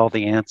knows all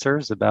the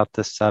answers about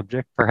this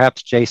subject?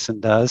 Perhaps Jason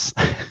does.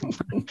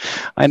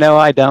 I know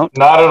I don't.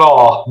 Not at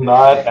all.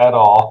 Not at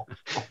all.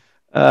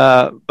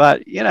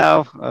 But,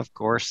 of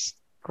course,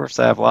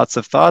 I have lots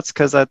of thoughts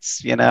because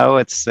that's,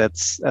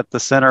 it's at the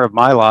center of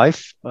my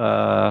life,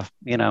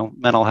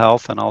 mental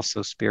health and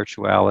also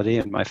spirituality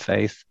and my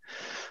faith.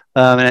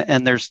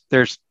 And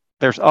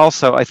there's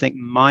also, I think,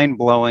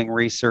 mind-blowing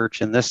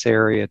research in this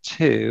area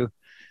too,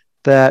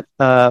 that,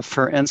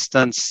 for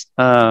instance,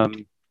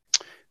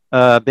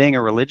 being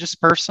a religious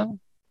person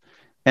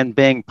and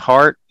being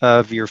part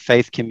of your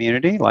faith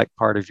community, like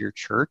part of your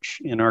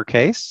church in our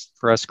case,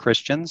 for us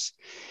Christians,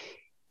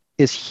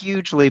 is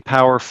hugely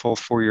powerful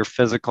for your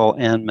physical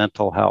and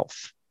mental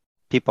health.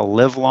 People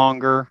live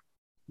longer,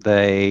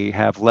 they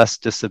have less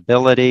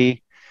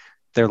disability,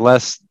 they're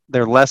less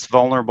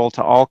vulnerable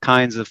to all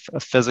kinds of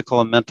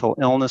physical and mental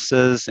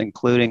illnesses,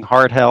 including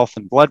heart health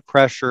and blood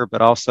pressure,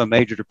 but also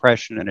major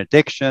depression and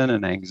addiction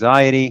and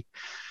anxiety.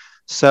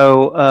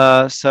 So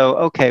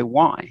okay,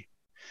 why?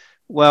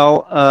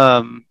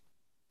 Well,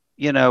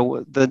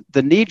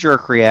 the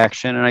knee-jerk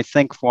reaction, and I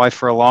think why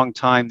for a long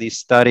time these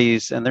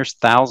studies, and there's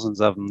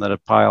thousands of them that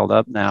have piled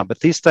up now, but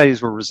these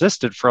studies were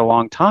resisted for a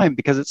long time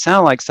because it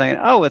sounded like saying,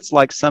 oh, it's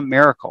like some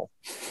miracle.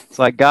 It's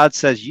like God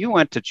says, you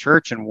went to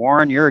church, and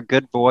Warren, you're a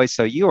good boy,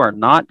 so you are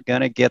not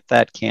going to get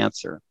that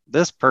cancer.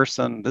 This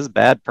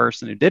bad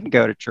person who didn't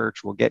go to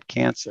church will get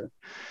cancer.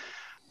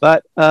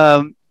 But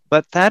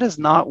that is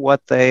not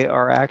what they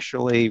are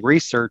actually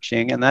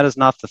researching, and that is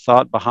not the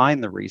thought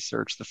behind the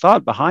research. The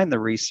thought behind the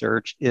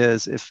research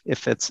is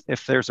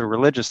if there's a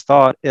religious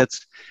thought,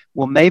 it's,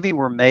 well, maybe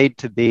we're made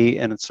to be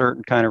in a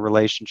certain kind of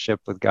relationship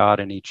with God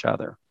and each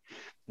other.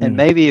 And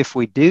maybe if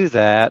we do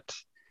that,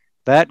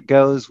 that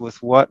goes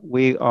with what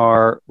we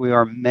are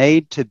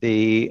made to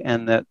be,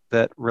 and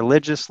that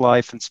religious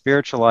life and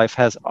spiritual life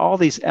has all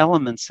these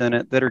elements in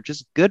it that are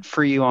just good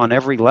for you on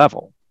every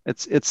level.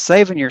 It's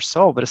saving your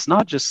soul, but it's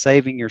not just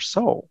saving your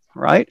soul,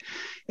 right?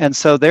 And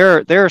so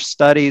there are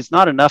studies,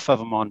 not enough of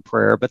them on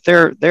prayer, but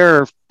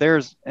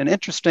there's an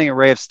interesting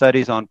array of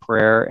studies on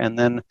prayer, and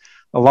then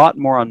a lot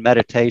more on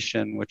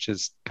meditation, which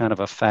is kind of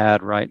a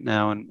fad right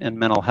now in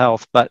mental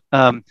health, but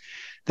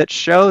that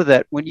show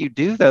that when you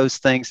do those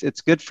things,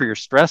 it's good for your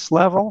stress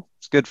level,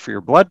 it's good for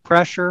your blood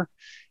pressure,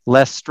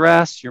 less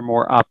stress, you're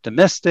more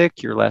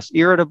optimistic, you're less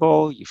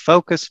irritable, you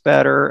focus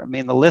better. I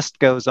mean, the list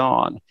goes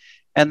on.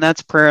 And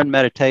that's prayer and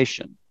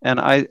meditation. And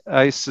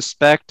I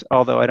suspect,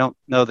 although I don't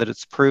know that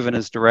it's proven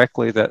as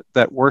directly,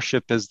 that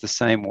worship is the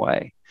same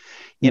way.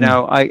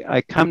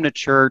 I come to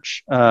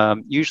church.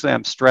 Usually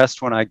I'm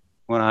stressed when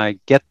I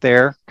get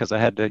there, because I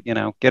had to,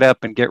 get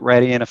up and get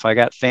ready. And if I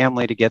got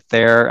family to get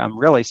there, I'm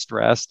really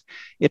stressed.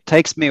 It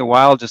takes me a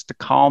while just to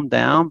calm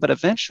down, but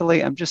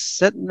eventually I'm just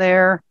sitting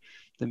there.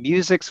 The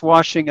music's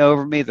washing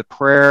over me, the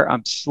prayer,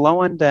 I'm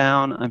slowing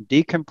down, I'm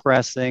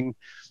decompressing,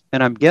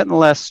 and I'm getting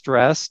less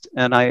stressed,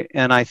 and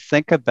I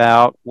think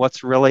about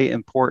what's really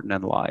important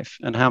in life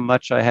and how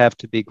much I have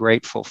to be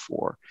grateful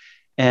for,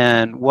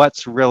 and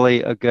what's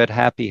really a good,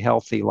 happy,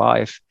 healthy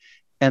life.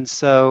 And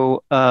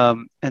so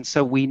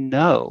we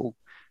know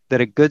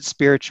that a good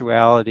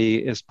spirituality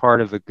is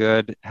part of a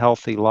good,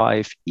 healthy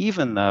life,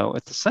 even though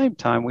at the same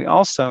time we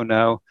also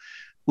know,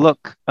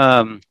 look,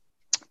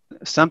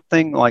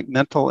 something like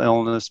mental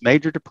illness,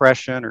 major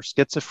depression or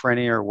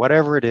schizophrenia or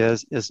whatever it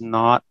is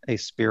not a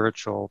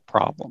spiritual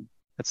problem.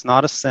 It's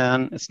not a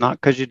sin. It's not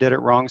because you did it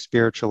wrong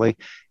spiritually.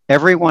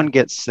 Everyone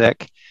gets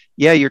sick.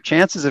 Yeah, your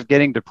chances of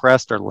getting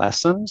depressed are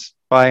lessened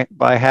by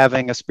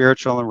having a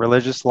spiritual and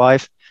religious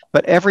life,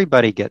 but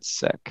everybody gets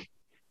sick.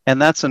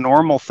 And that's a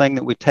normal thing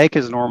that we take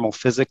as normal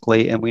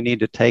physically, and we need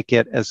to take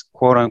it as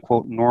quote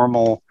unquote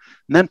normal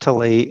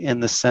mentally, in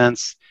the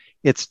sense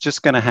it's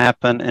just going to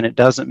happen, and it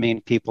doesn't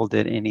mean people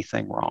did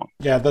anything wrong.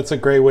 Yeah, that's a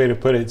great way to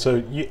put it.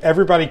 So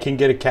everybody can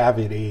get a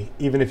cavity,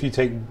 even if you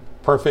take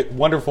perfect,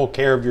 wonderful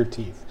care of your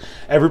teeth.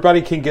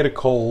 Everybody can get a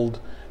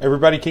cold.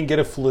 Everybody can get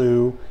a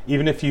flu,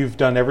 even if you've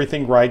done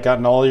everything right,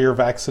 gotten all your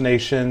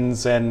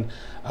vaccinations, and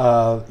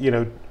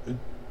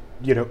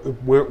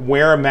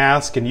wear a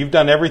mask, and you've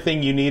done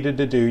everything you needed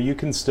to do. You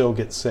can still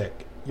get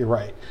sick. You're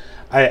right.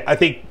 I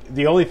think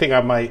the only thing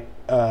I might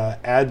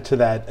add to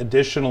that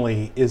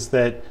additionally is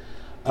that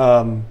there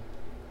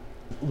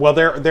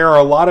are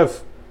a lot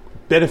of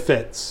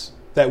benefits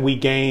that we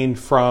gain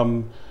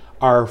from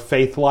our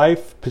faith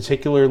life,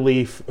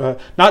 particularly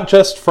not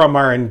just from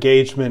our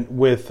engagement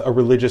with a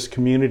religious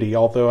community,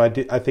 although I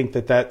think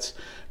that that's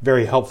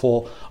very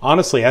helpful.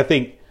 Honestly, I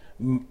think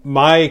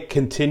my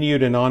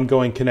continued and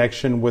ongoing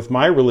connection with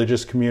my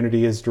religious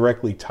community is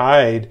directly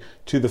tied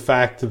to the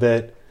fact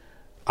that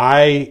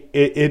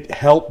it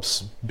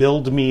helps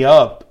build me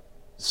up,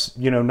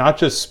 not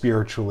just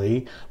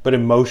spiritually, but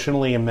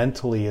emotionally and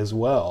mentally as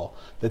well.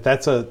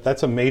 That's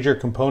a major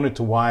component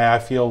to why I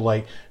feel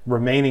like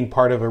remaining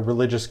part of a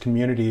religious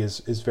community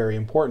is very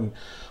important.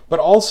 But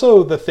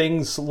also the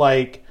things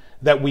like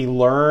that we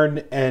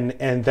learn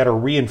and that are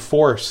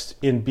reinforced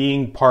in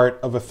being part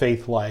of a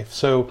faith life.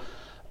 So,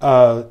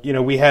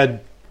 we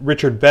had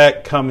Richard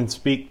Beck come and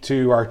speak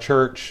to our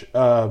church,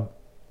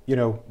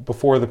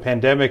 before the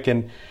pandemic,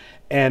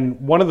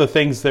 and one of the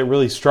things that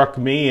really struck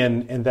me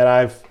and that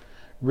I've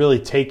really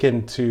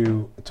taken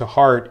to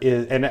heart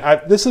is, and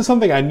this is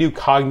something I knew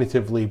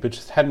cognitively but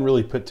just hadn't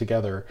really put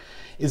together,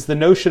 is the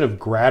notion of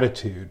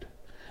gratitude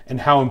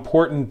and how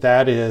important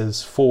that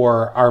is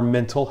for our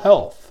mental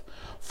health.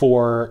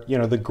 For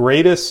the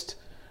greatest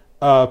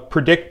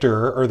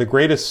predictor, or the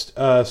greatest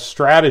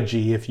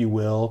strategy, if you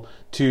will,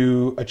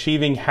 to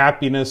achieving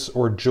happiness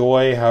or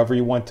joy, however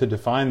you want to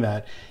define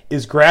that,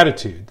 is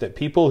gratitude. That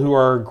people who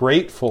are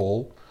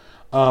grateful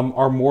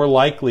are more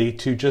likely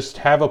to just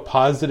have a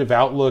positive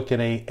outlook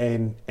and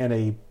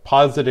a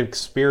positive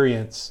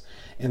experience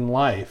in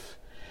life.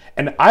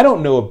 And I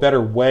don't know a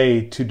better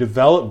way to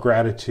develop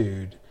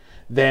gratitude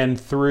than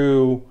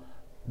through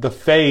the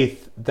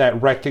faith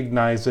that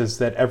recognizes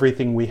that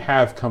everything we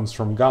have comes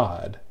from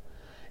God.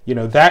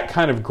 That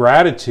kind of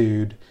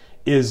gratitude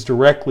is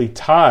directly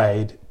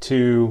tied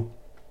to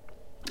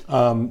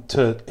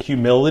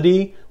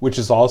humility, which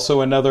is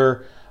also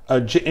another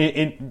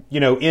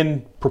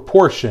in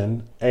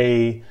proportion,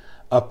 a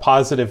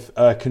positive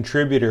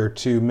contributor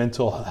to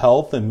mental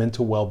health and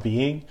mental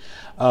well-being.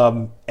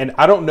 And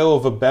I don't know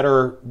of a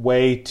better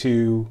way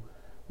to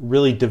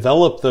really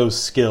develop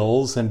those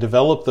skills and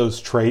develop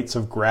those traits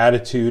of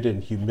gratitude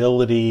and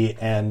humility,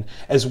 and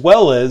as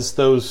well as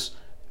those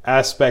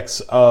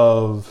aspects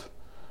of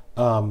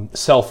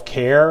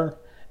self-care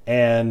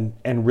and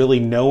really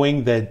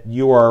knowing that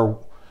you are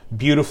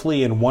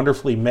beautifully and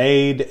wonderfully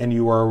made and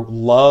you are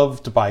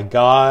loved by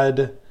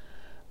God.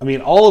 I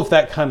mean, all of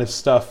that kind of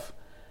stuff,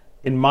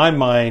 in my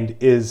mind,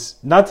 is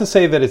not to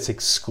say that it's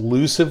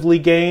exclusively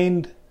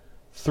gained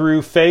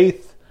through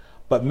faith,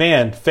 but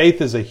man,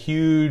 faith is a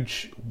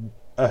huge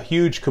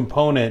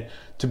component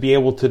to be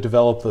able to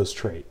develop those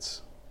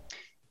traits.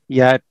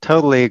 Yeah, I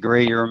totally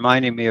agree. You're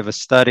reminding me of a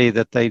study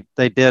that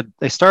they did.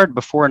 They started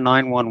before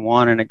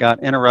 9/11 and it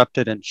got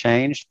interrupted and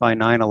changed by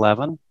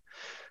 9/11.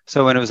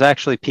 So when it was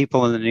actually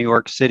people in the New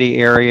York City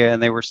area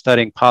and they were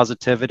studying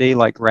positivity,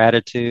 like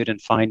gratitude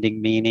and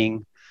finding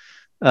meaning.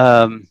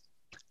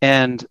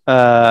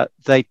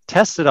 They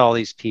tested all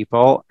these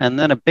people, and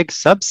then a big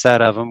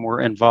subset of them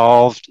were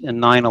involved in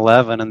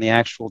 9/11 and the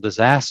actual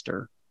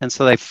disaster. And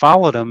so they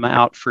followed them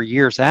out for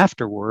years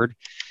afterward.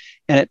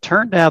 And it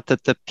turned out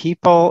that the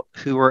people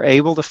who were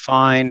able to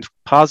find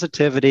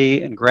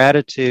positivity and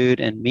gratitude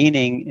and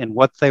meaning in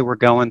what they were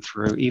going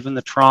through, even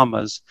the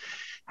traumas,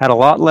 had a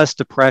lot less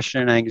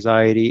depression and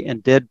anxiety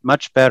and did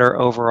much better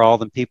overall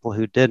than people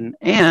who didn't.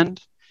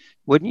 And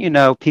wouldn't you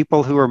know,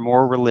 people who are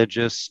more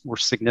religious were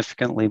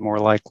significantly more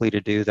likely to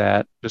do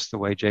that, just the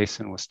way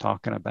Jason was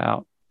talking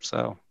about.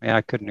 So, yeah,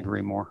 I couldn't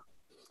agree more.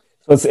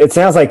 So it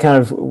sounds like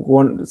kind of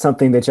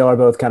something that y'all are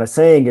both kind of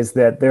saying is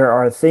that there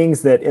are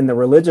things that in the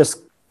religious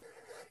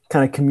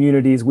kind of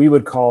communities we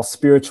would call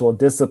spiritual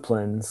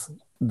disciplines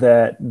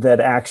that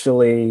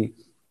actually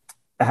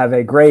have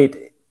a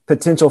great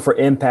potential for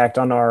impact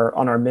on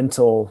our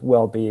mental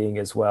well-being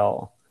as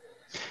well.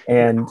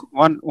 And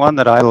one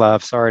that I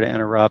love, sorry to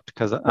interrupt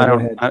because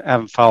I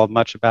haven't followed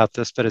much about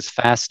this, but is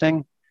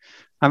fasting.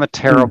 I'm a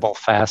terrible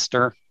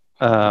faster.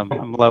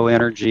 I'm low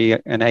energy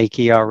and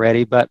achy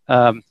already, but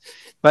fasting,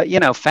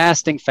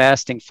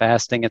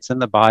 it's in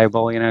the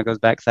Bible, it goes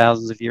back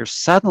thousands of years.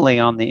 Suddenly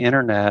on the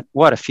internet,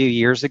 a few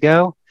years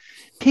ago,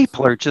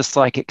 people are just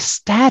like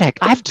ecstatic.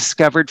 I've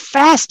discovered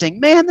fasting.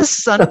 Man, this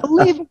is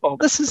unbelievable.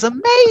 This is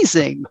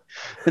amazing.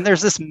 And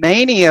there's this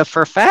mania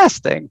for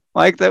fasting,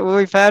 like that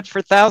we've had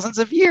for thousands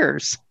of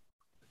years.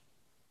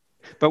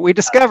 But we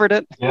discovered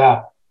it.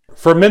 Yeah.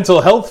 For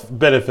mental health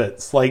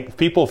benefits, like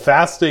people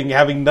fasting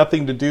having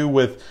nothing to do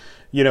with,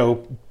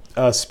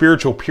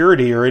 spiritual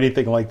purity or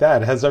anything like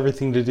that. It has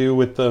everything to do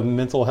with the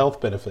mental health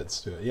benefits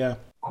to it. Yeah.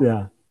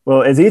 Yeah.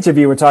 Well, as each of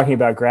you were talking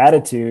about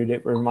gratitude,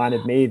 it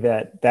reminded me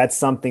that that's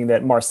something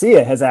that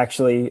Marcia has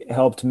actually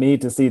helped me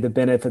to see the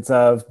benefits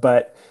of.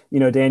 But,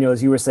 Daniel,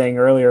 as you were saying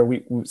earlier,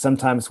 we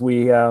sometimes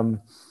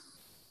know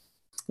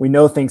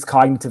things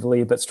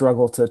cognitively, but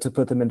struggle to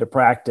put them into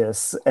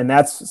practice. And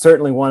that's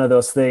certainly one of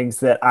those things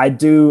that I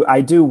do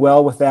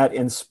well with that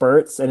in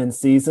spurts and in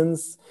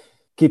seasons,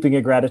 keeping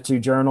a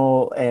gratitude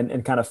journal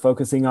and kind of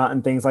focusing on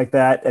and things like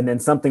that. And then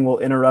something will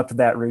interrupt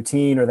that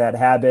routine or that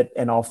habit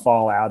and I'll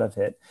fall out of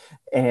it.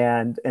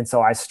 And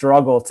so I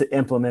struggle to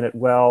implement it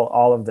well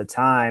all of the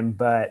time,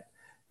 but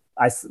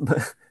I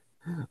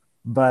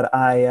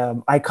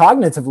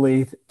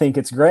cognitively think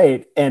it's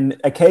great. And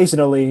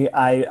occasionally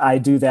I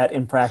do that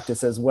in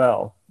practice as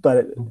well.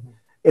 But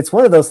it's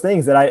one of those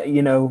things that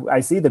I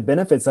see the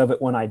benefits of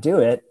it when I do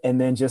it, and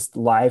then just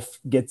life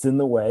gets in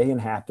the way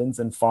and happens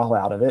and fall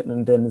out of it.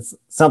 And then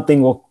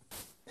something will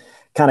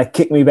kind of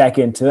kick me back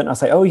into it. And I'll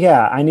say, oh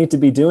yeah, I need to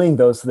be doing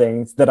those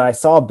things that I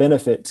saw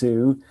benefit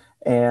to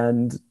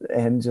and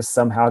just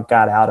somehow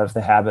got out of the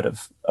habit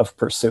of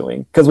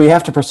pursuing, because we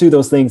have to pursue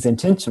those things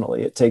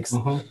intentionally. It takes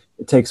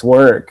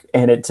work,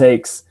 and it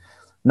takes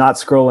not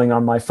scrolling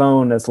on my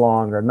phone as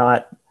long, or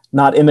not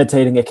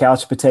imitating a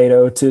couch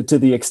potato to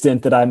the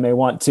extent that I may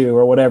want to,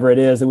 or whatever it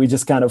is that we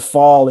just kind of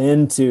fall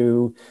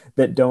into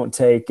that don't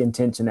take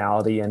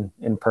intentionality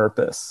and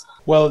purpose.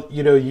 Well,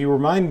 you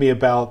remind me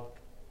about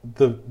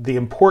the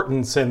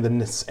importance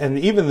and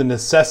even the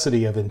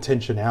necessity of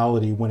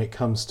intentionality when it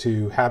comes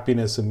to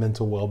happiness and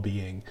mental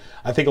well-being.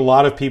 I think a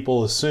lot of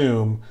people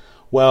assume,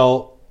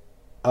 if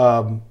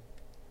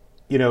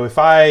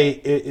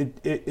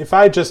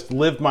I just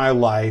live my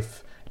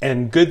life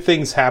and good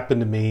things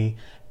happen to me,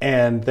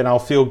 and then I'll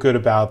feel good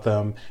about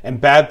them, and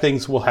bad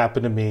things will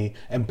happen to me,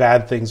 and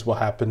bad things will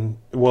happen,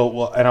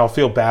 and I'll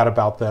feel bad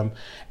about them.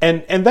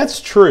 And that's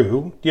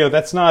true.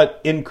 That's not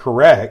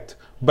incorrect,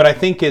 but I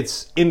think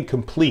it's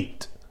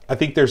incomplete. I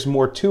think there's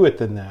more to it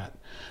than that.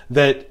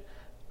 That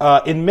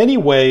in many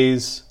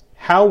ways,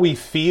 how we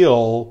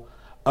feel,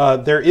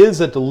 there is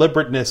a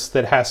deliberateness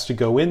that has to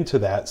go into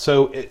that.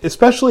 So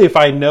especially if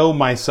I know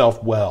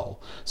myself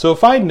well. So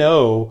if I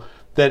know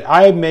that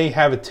I may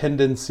have a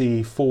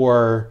tendency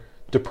for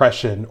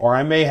depression, or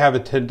I may have a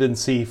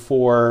tendency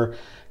for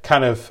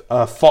kind of,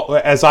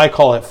 as I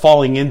call it,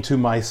 falling into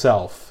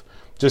myself,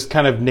 just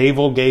kind of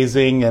navel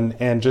gazing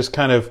and just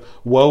kind of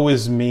woe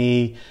is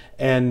me.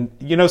 And,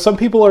 some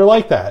people are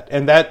like that.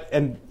 And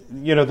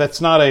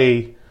that's not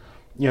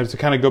to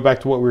kind of go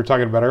back to what we were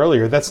talking about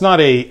earlier, that's not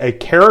a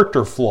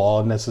character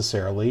flaw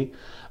necessarily.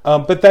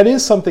 But that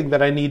is something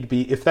that I need to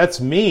be, if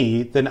that's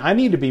me, then I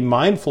need to be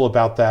mindful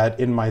about that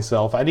in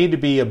myself. I need to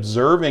be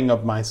observing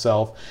of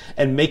myself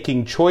and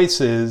making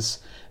choices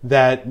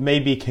that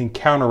maybe can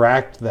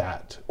counteract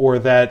that, or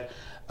that,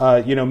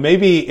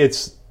 maybe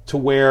it's to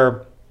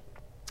where,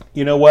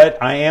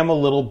 I am a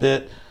little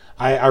bit,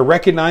 I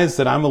recognize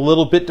that I'm a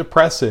little bit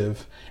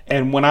depressive.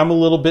 And when I'm a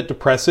little bit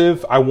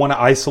depressive, I want to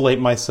isolate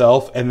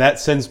myself, and that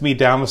sends me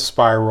down a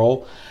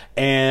spiral.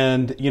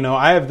 And,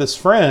 I have this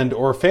friend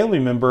or a family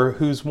member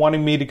who's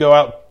wanting me to go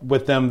out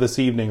with them this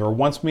evening, or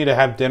wants me to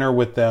have dinner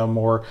with them,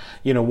 or,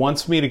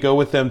 wants me to go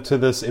with them to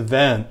this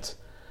event.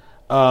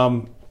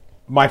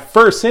 My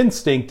first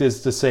instinct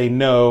is to say,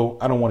 no,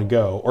 I don't want to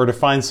go, or to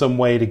find some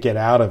way to get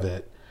out of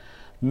it.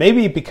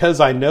 Maybe because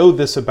I know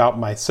this about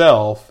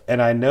myself,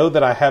 and I know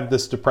that I have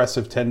this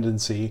depressive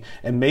tendency,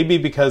 and maybe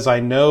because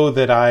I know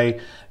that I,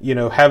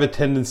 have a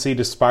tendency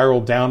to spiral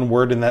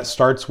downward, and that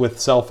starts with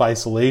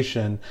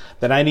self-isolation,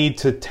 that I need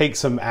to take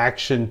some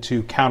action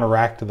to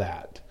counteract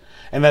that.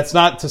 And that's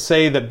not to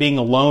say that being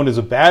alone is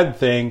a bad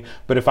thing,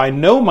 but if I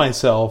know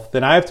myself,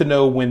 then I have to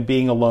know when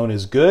being alone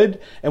is good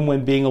and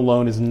when being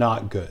alone is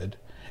not good.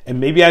 And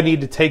maybe I need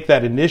to take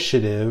that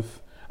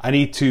initiative. I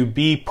need to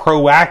be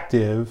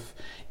proactive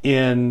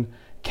in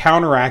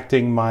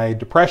counteracting my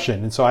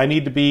depression. And so I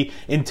need to be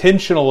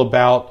intentional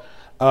about,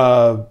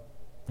 I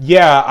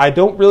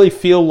don't really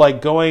feel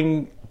like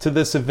going to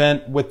this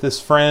event with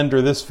this friend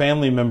or this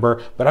family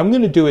member, but I'm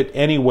going to do it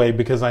anyway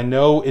because I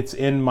know it's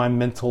in my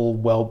mental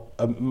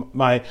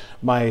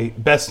my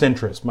best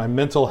interest, my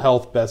mental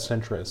health best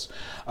interest.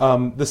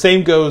 The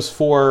same goes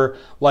for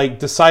like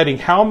deciding,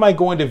 how am I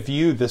going to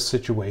view this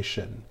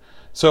situation?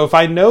 So if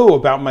I know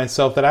about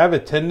myself that I have a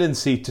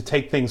tendency to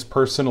take things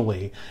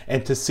personally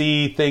and to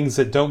see things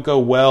that don't go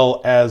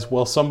well as,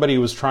 well, somebody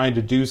was trying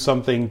to do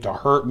something to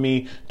hurt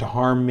me, to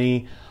harm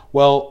me.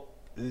 Well,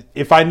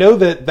 if I know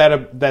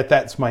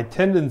that's my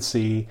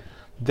tendency,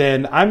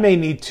 then I may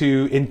need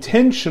to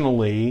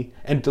intentionally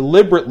and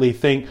deliberately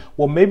think,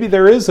 well, maybe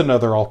there is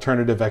another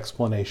alternative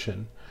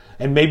explanation.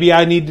 And maybe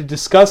I need to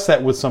discuss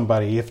that with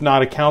somebody. If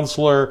not a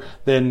counselor,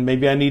 then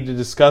maybe I need to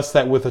discuss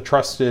that with a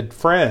trusted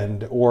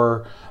friend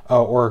or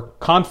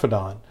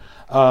confidant,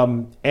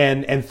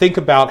 and think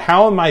about,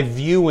 how am I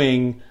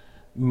viewing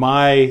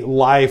my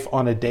life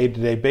on a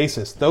day-to-day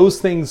basis?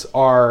 Those things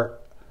are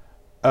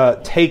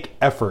take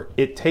effort.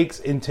 It takes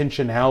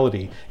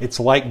intentionality. It's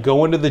like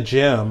going to the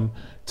gym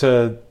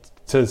to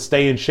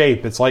stay in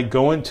shape. It's like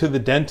going to the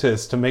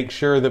dentist to make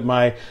sure that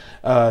my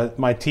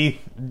teeth,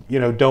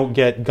 don't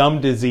get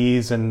gum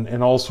disease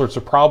and all sorts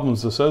of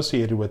problems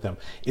associated with them.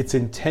 It's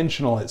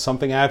intentional. It's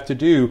something I have to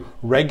do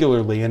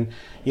regularly. And,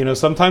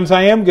 sometimes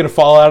I am going to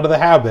fall out of the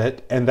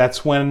habit, and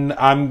that's when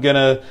I'm going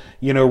to,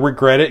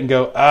 regret it and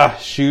go,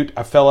 shoot,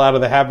 I fell out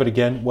of the habit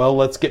again. Well,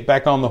 let's get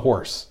back on the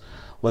horse.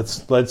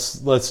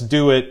 Let's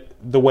do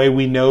it the way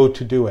we know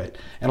to do it.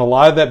 And a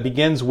lot of that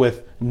begins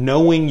with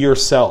knowing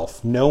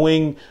yourself,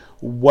 knowing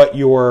what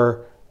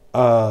your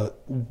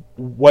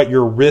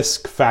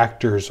risk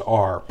factors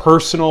are,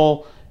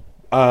 personal,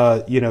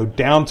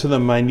 down to the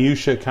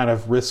minutia kind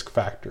of risk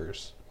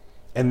factors,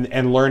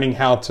 and learning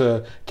how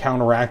to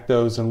counteract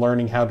those and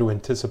learning how to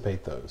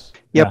anticipate those.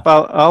 Yep,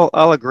 yeah.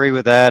 I'll agree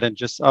with that, and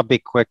I'll be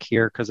quick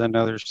here because I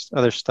know there's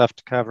other stuff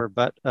to cover,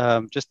 but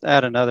just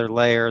add another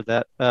layer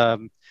that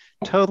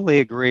totally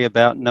agree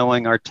about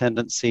knowing our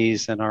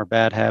tendencies and our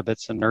bad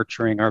habits and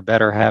nurturing our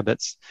better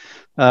habits.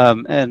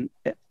 And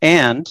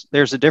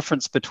there's a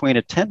difference between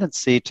a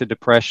tendency to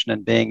depression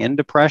and being in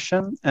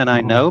depression. And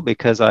I know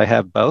because I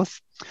have both.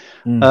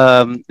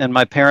 And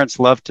my parents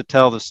love to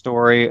tell the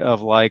story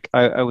of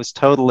I was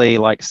totally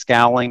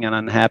scowling and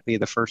unhappy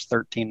the first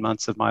 13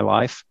 months of my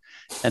life.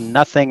 And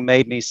nothing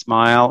made me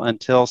smile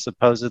until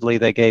supposedly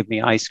they gave me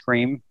ice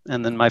cream.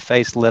 And then my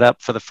face lit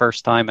up for the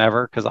first time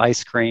ever because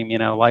ice cream,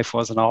 life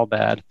wasn't all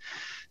bad.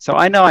 So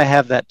I know I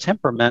have that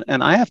temperament,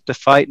 and I have to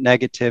fight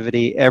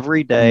negativity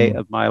every day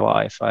of my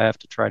life. I have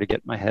to try to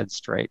get my head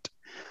straight.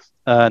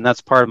 And that's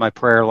part of my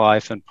prayer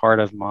life and part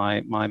of my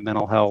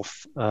mental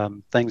health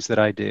things that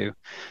I do.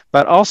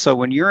 But also,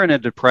 when you're in a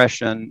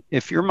depression,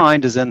 if your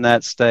mind is in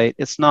that state,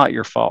 it's not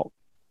your fault.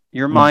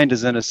 Your mind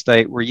is in a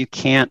state where you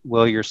can't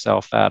will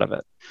yourself out of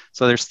it.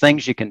 So there's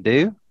things you can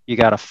do. You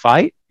got to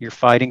fight. You're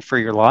fighting for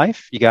your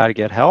life. You got to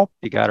get help.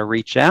 You got to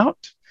reach out.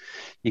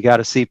 You got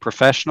to see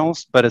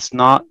professionals, but it's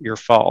not your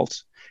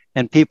fault.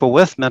 And people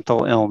with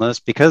mental illness,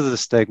 because of the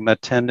stigma,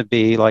 tend to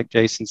be, like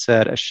Jason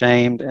said,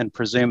 ashamed and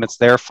presume it's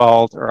their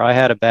fault, or I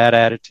had a bad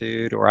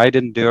attitude, or I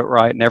didn't do it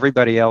right and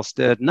everybody else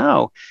did.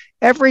 No,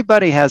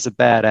 everybody has a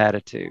bad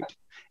attitude.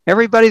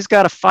 Everybody's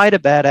got to fight a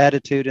bad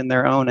attitude in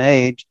their own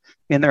age,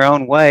 in their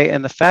own way.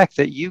 And the fact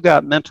that you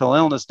got mental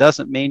illness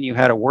doesn't mean you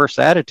had a worse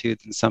attitude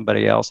than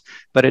somebody else,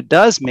 but it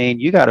does mean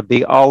you got to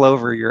be all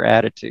over your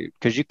attitude,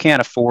 because you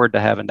can't afford to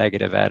have a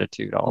negative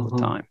attitude all the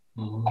time.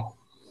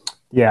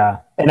 Yeah.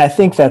 And I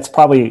think that's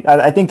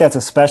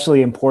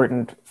especially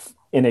important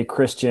in a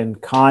Christian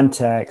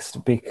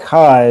context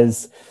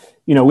because,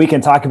 we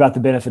can talk about the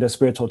benefit of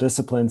spiritual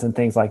disciplines and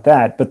things like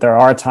that, but there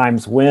are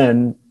times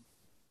when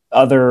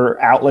other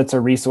outlets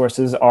or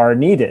resources are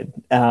needed.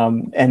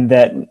 And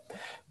that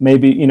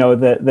maybe,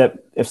 that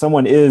if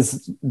someone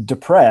is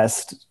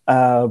depressed,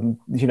 there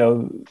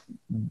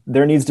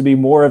needs to be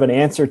more of an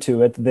answer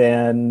to it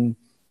than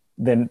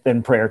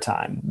prayer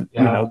time.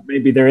 Yeah.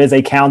 Maybe there is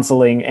a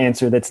counseling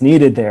answer that's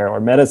needed there, or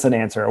medicine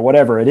answer, or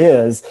whatever it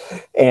is.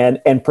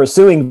 And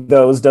pursuing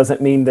those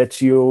doesn't mean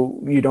that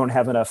you don't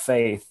have enough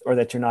faith, or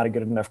that you're not a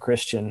good enough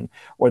Christian,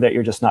 or that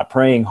you're just not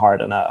praying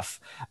hard enough.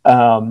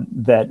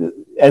 That,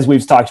 as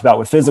we've talked about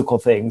with physical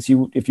things,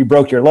 if you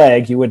broke your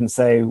leg, you wouldn't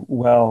say,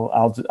 well,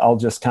 I'll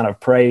just kind of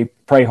pray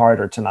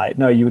harder tonight.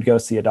 No, you would go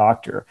see a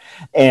doctor.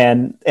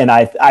 And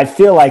I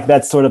feel like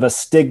that's sort of a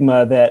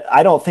stigma that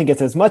I don't think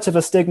it's as much of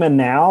a stigma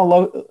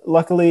now,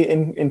 luckily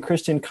in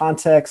Christian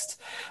context.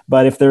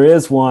 But if there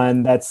is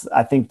one,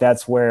 I think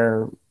that's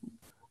where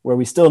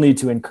we still need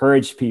to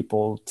encourage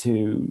people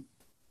to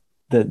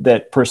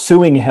that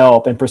pursuing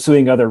help and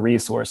pursuing other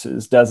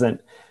resources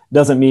doesn't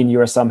mean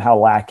you are somehow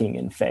lacking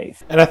in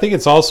faith. And I think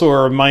it's also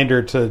a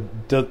reminder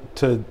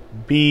to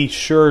be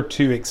sure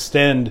to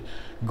extend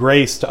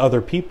grace to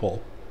other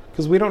people,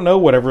 because we don't know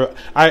whatever.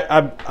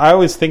 I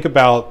always think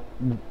about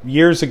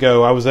years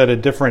ago, I was at a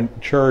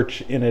different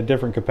church in a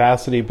different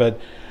capacity,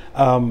 but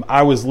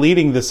I was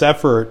leading this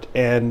effort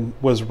and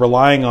was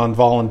relying on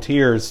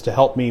volunteers to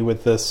help me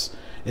with this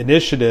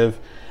initiative.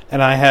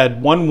 And I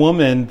had one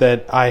woman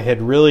that I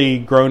had really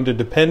grown to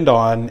depend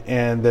on,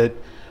 and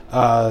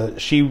that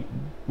she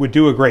would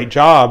do a great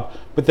job,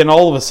 but then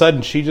all of a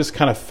sudden she just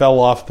kind of fell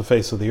off the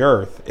face of the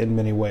earth in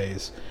many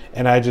ways.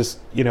 And I just,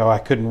 I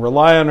couldn't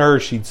rely on her.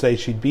 She'd say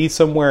she'd be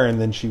somewhere,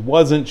 and then she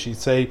wasn't. She'd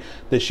say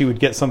that she would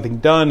get something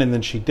done, and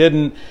then she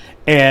didn't.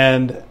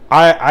 And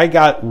I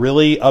got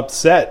really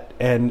upset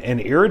and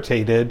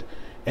irritated,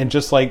 and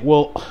just like,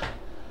 well,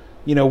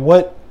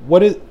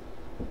 what is...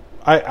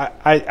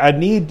 I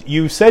need...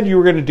 You said you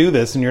were going to do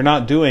this, and you're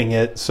not doing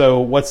it, so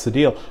what's the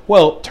deal?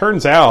 Well,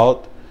 turns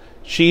out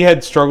she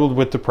had struggled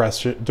with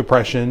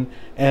depression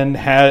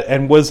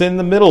and was in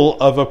the middle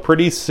of a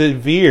pretty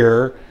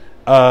severe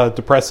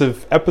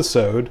depressive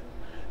episode,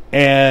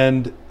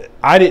 and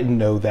I didn't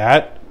know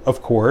that,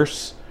 of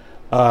course,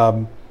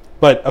 but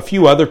a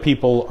few other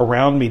people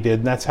around me did,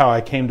 and that's how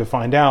I came to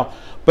find out.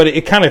 But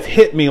it kind of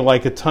hit me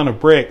like a ton of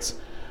bricks.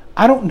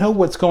 I don't know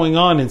what's going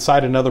on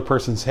inside another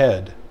person's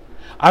head.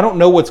 I don't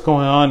know what's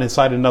going on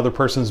inside another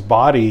person's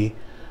body,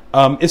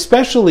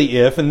 especially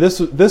if, and this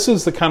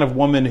is the kind of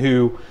woman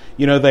who,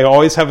 they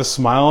always have a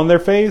smile on their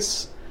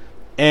face,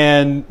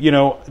 and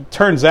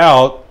turns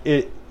out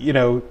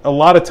a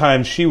lot of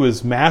times she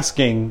was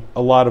masking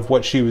a lot of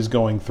what she was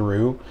going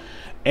through,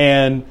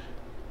 and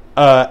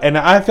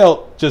I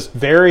felt just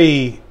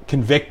very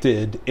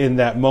convicted in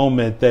that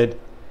moment that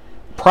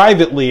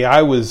privately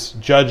I was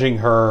judging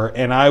her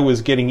and I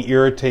was getting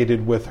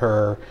irritated with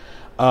her,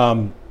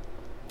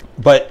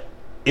 but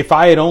if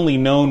I had only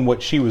known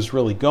what she was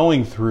really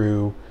going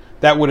through,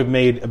 that would have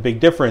made a big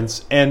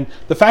difference. And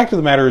the fact of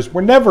the matter is,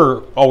 we're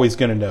never always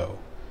going to know.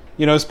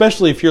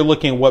 Especially if you're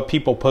looking at what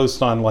people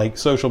post on like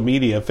social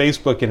media,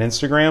 Facebook and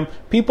Instagram,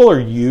 people are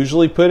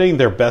usually putting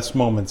their best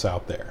moments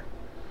out there.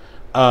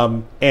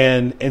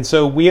 And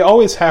so we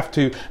always have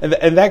to,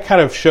 and that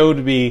kind of showed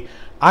me,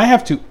 I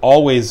have to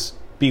always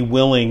be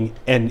willing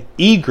and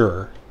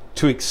eager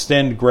to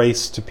extend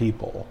grace to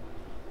people,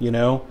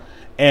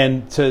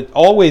 and to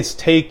always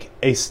take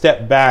a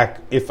step back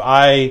if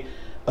I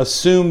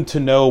assume to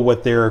know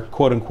what their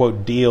quote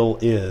unquote deal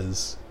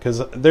is,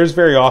 because there's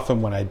very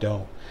often when I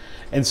don't.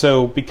 And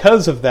so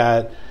because of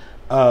that,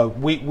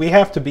 we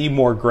have to be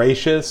more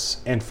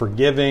gracious and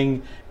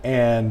forgiving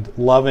and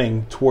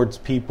loving towards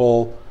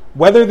people,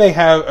 whether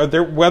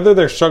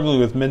they're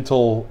struggling with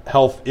mental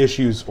health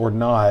issues or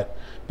not,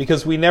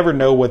 because we never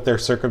know what their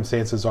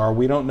circumstances are.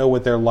 We don't know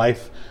what their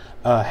life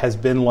has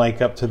been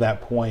like up to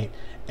that point.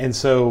 And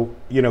so,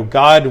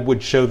 God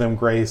would show them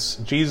grace,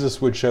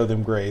 Jesus would show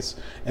them grace,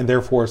 and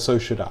therefore so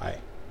should I.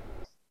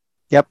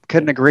 Yep,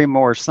 couldn't agree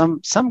more.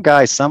 Some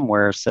guy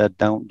somewhere said,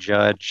 "Don't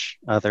judge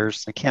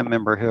others." I can't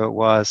remember who it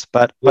was,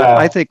 but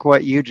I think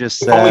what you just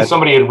said. If only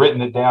somebody had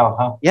written it down,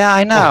 huh? Yeah,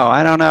 I know.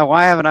 I don't know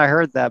why haven't I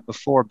heard that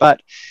before.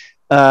 But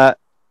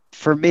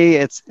for me,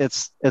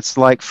 it's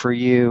like for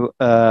you,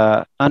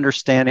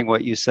 understanding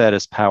what you said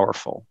is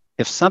powerful.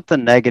 If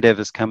something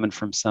negative is coming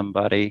from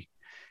somebody,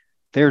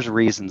 there's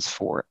reasons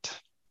for it.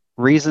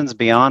 Reasons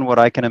beyond what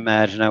I can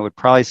imagine. I would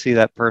probably see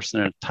that person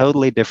in a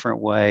totally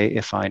different way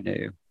if I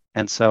knew.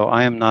 And so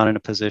I am not in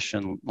a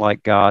position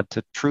like God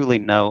to truly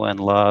know and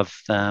love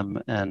them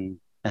and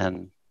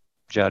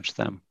judge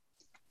them.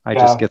 I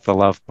just get the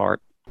love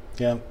part.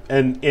 Yeah.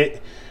 And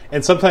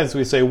sometimes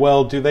we say,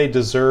 well, do they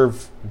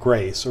deserve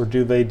grace or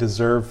do they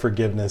deserve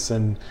forgiveness?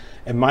 And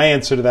my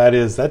answer to that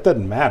is that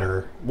doesn't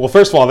matter. Well,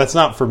 first of all, that's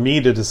not for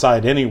me to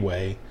decide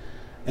anyway.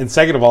 And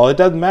second of all, it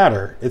doesn't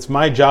matter. It's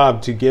my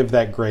job to give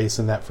that grace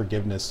and that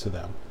forgiveness to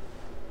them.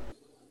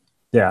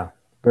 Yeah,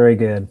 very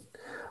good.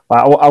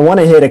 Well, I want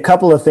to hit a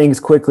couple of things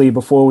quickly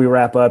before we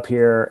wrap up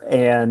here.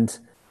 And,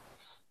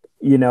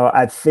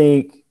 I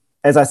think,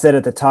 as I said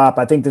at the top,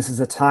 I think this is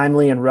a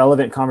timely and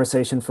relevant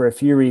conversation for a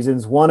few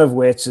reasons. One of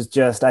which is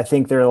just, I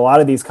think there are a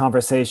lot of these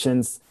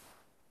conversations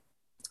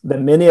that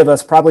many of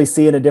us probably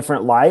see in a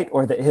different light,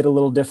 or that hit a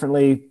little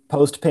differently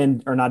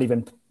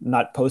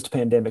not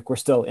post-pandemic, we're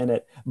still in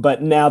it,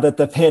 but now that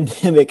the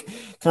pandemic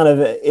kind of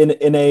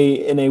in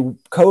a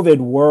COVID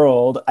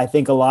world, I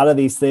think a lot of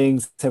these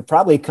things have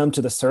probably come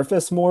to the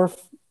surface more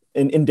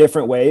in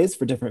different ways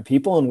for different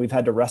people. And we've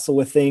had to wrestle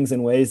with things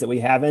in ways that we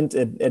haven't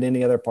at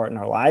any other part in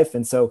our life.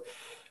 And so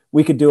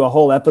we could do a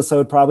whole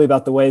episode probably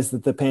about the ways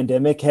that the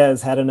pandemic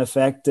has had an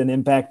effect and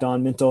impact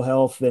on mental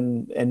health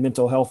and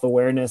mental health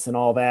awareness and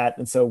all that.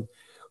 And so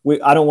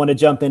I don't want to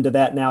jump into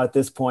that now at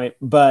this point,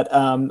 but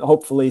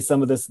hopefully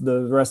some of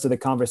the rest of the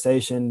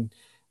conversation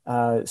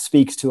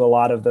speaks to a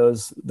lot of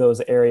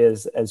those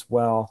areas as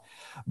well.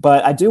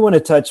 But I do want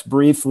to touch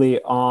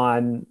briefly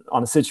on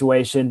a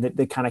situation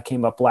that kind of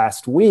came up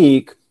last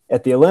week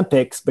at the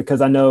Olympics,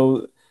 because I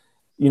know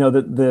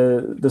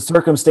the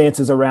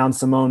circumstances around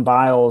Simone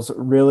Biles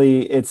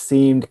really, it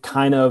seemed,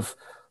 kind of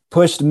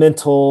pushed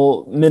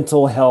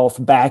mental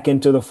health back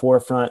into the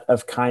forefront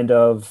of kind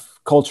of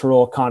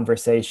cultural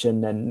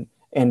conversation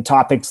and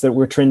topics that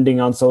were trending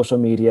on social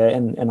media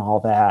and all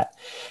that.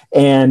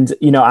 And,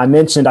 I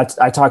mentioned,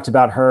 I talked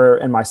about her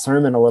in my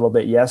sermon a little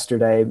bit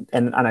yesterday,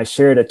 and I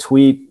shared a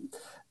tweet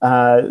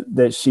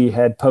that she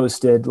had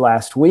posted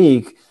last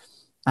week,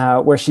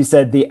 where she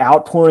said, "The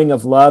outpouring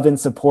of love and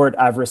support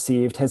I've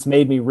received has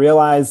made me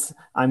realize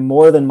I'm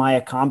more than my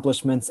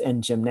accomplishments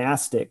and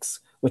gymnastics,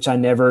 which I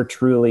never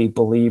truly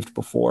believed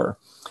before."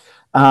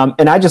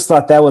 And I just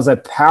thought that was a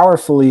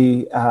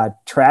powerfully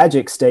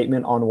tragic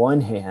statement on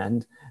one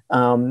hand,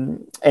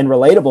 and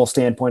relatable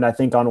standpoint, I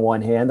think, on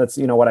one hand. That's,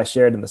 what I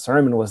shared in the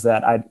sermon, was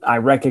that I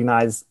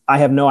recognize I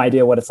have no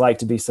idea what it's like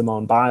to be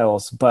Simone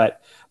Biles,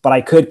 but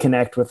I could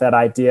connect with that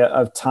idea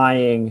of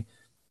tying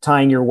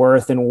your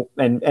worth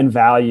and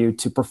value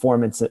to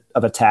performance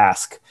of a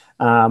task,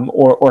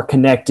 or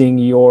connecting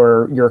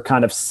your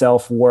kind of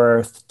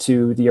self-worth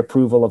to the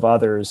approval of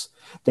others,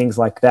 things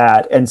like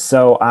that. And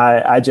so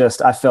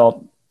I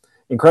felt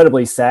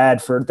incredibly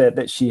sad for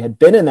that she had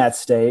been in that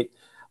state,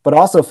 but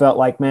also felt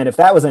like, man, if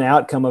that was an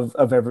outcome of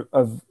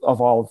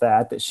all of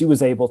that she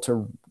was able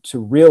to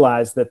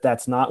realize that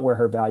that's not where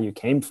her value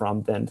came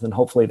from, then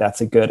hopefully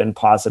that's a good and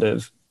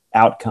positive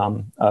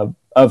outcome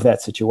of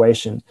that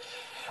situation.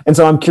 And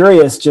so I'm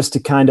curious just to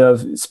kind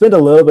of spend a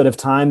little bit of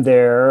time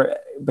there,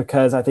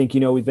 because I think,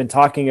 we've been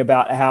talking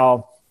about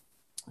how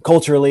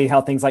culturally,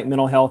 how things like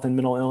mental health and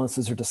mental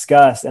illnesses are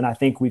discussed. And I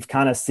think we've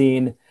kind of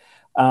seen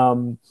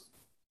all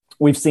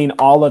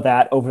of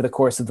that over the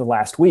course of the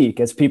last week,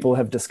 as people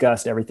have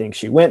discussed everything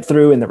she went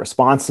through and the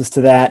responses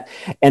to that.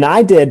 And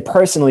I did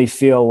personally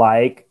feel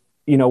like,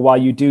 while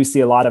you do see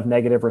a lot of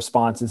negative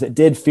responses, it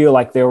did feel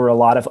like there were a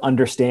lot of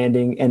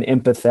understanding and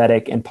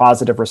empathetic and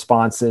positive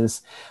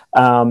responses.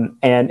 And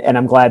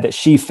I'm glad that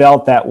she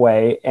felt that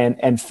way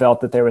and felt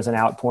that there was an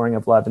outpouring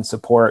of love and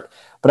support.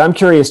 But I'm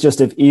curious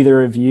just if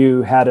either of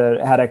you had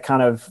a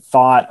kind of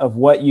thought of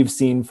what you've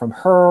seen from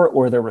her,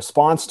 or the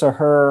response to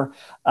her,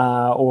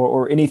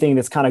 or anything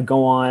that's kind of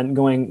gone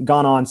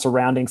on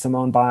surrounding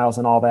Simone Biles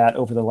and all that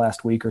over the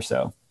last week or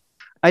so.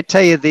 I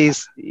tell you,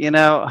 these,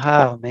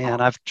 oh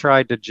man, I've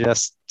tried to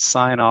just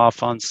sign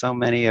off on so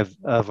many of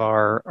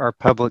our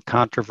public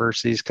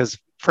controversies, because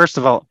first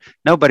of all,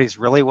 nobody's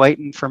really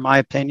waiting for my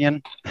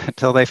opinion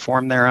until they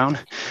form their own.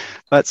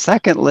 But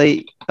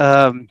secondly,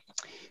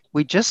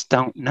 we just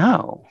don't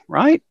know,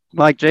 right?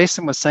 Like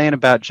Jason was saying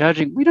about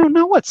judging, we don't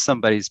know what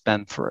somebody's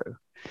been through.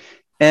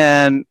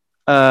 And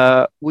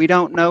we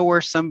don't know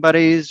where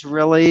somebody's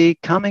really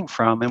coming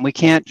from, and we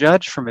can't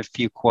judge from a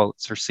few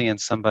quotes or seeing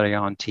somebody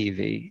on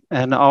TV.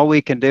 And all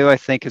we can do, I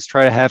think, is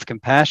try to have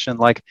compassion.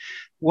 Like,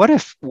 what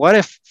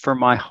if for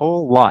my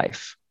whole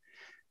life,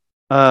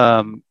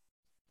 how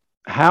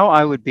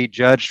I would be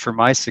judged for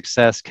my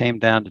success came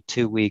down to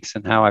 2 weeks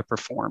and how I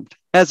performed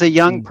as a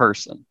young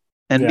person.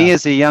 And me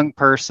as a young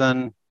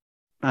person,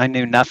 I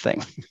knew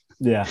nothing.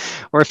 Yeah.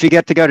 Or if you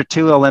get to go to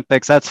 2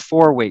 Olympics, that's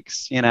 4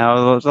 weeks,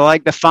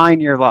 like define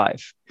your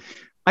life.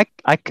 I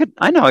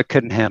know I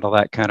couldn't handle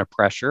that kind of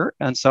pressure.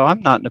 And so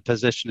I'm not in a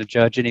position to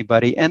judge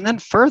anybody. And then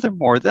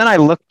furthermore, then I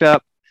looked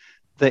up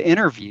the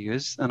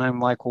interviews and I'm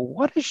like, well,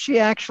 what is she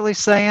actually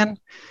saying?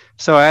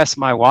 So I asked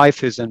my wife,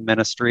 who's in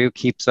ministry, who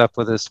keeps up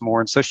with this more.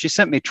 And so she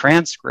sent me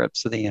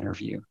transcripts of the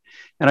interview.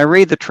 And I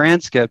read the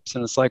transcripts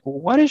and it's like, well,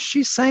 what is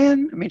she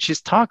saying? I mean,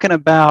 she's talking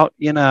about,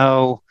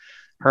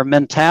 her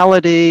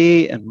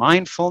mentality and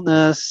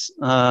mindfulness.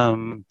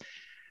 But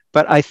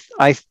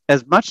I,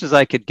 as much as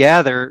I could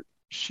gather,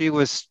 she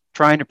was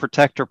trying to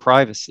protect her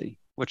privacy,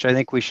 which I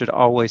think we should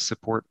always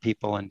support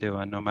people in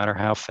doing, no matter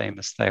how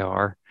famous they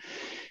are.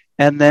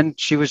 And then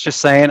she was just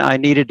saying, I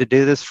needed to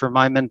do this for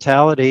my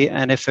mentality.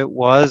 And if it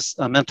was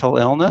a mental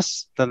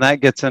illness, then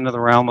that gets into the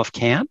realm of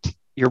can't.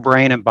 Your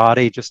brain and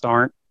body just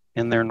aren't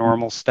in their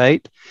normal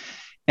state.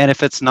 And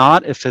if it's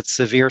not, if it's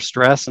severe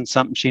stress and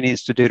something she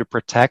needs to do to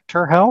protect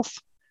her health,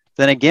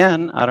 then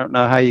again, I don't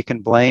know how you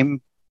can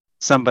blame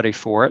somebody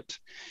for it.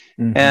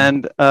 Mm-hmm.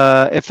 And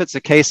if it's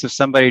a case of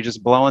somebody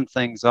just blowing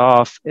things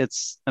off,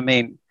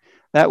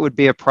 that would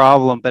be a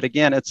problem. But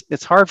again,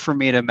 it's hard for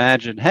me to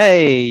imagine,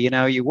 hey,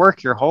 you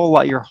work your whole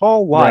life,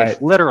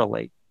 right.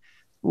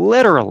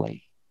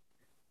 literally,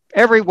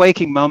 every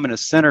waking moment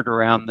is centered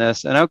around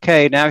this. And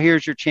okay, now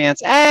here's your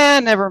chance.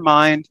 Never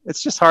mind.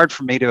 It's just hard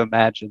for me to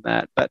imagine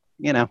that. But,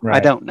 right. I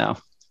don't know.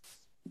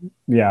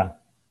 Yeah,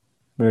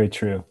 very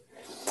true.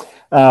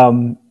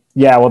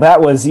 Yeah, well,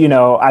 that was,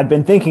 I'd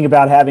been thinking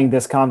about having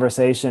this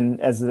conversation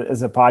as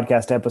a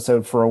podcast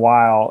episode for a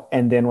while.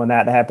 And then when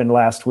that happened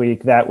last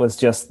week, that was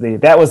just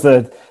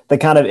the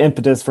kind of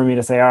impetus for me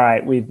to say, all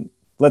right,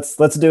 let's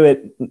do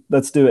it.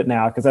 Let's do it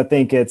now. Cause I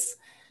think it's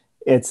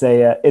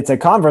a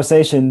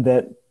conversation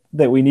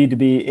that we need to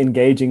be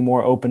engaging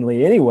more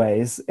openly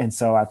anyways. And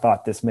so I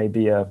thought this may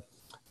be a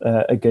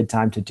good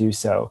time to do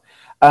so.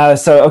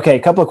 Okay, a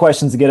couple of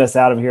questions to get us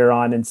out of here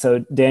on. And so,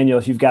 Daniel,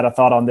 if you've got a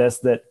thought on this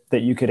that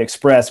you could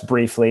express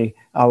briefly,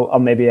 I'll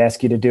maybe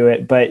ask you to do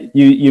it. But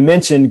you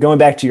mentioned, going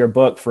back to your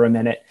book for a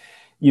minute,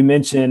 you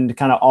mentioned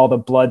kind of all the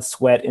blood,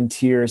 sweat, and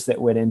tears that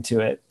went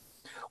into it.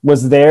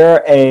 Was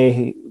there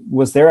a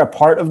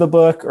part of the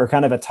book or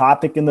kind of a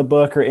topic in the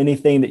book or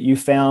anything that you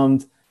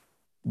found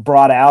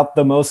brought out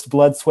the most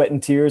blood, sweat,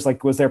 and tears?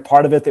 Like, was there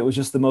part of it that was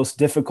just the most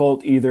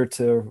difficult either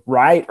to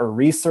write or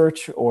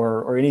research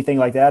or anything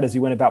like that as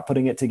you went about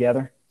putting it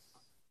together?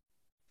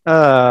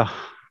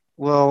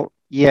 Well,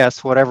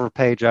 yes, whatever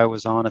page I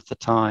was on at the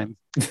time.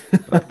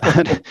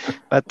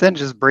 but then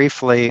just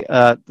briefly,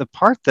 the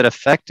part that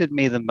affected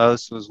me the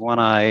most was when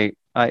I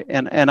had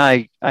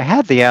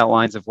the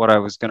outlines of what I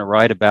was going to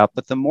write about,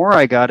 but the more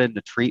I got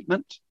into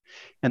treatment,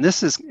 and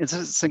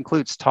this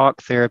includes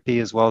talk therapy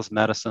as well as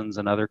medicines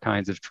and other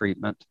kinds of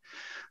treatment.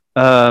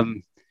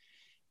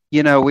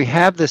 We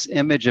have this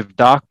image of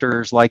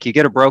doctors, like you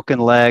get a broken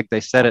leg,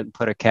 they set it and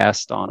put a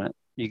cast on it.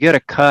 You get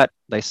a cut,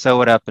 they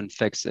sew it up and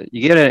fix it.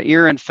 You get an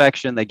ear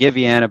infection, they give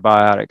you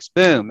antibiotics.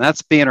 Boom,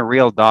 that's being a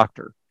real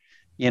doctor.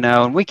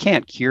 And we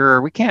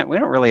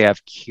don't really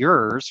have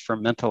cures for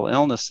mental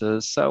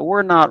illnesses. So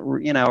we're not,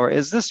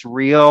 is this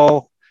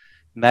real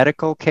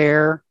medical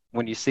care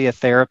when you see a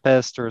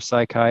therapist or a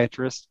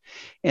psychiatrist?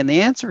 And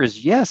the answer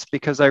is yes,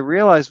 because I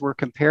realize we're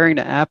comparing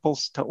to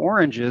apples to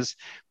oranges.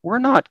 We're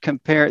not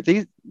comparing.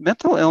 These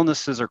mental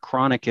illnesses are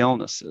chronic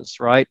illnesses,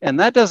 right? And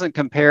that doesn't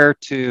compare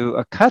to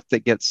a cut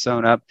that gets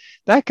sewn up.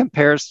 That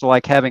compares to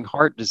like having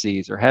heart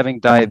disease or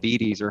having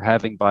diabetes or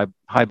having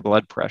high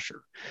blood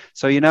pressure.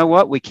 So you know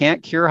what? We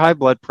can't cure high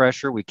blood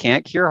pressure. We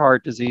can't cure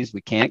heart disease.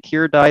 We can't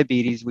cure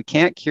diabetes. We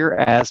can't cure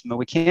asthma.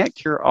 We can't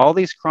cure all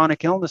these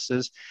chronic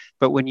illnesses.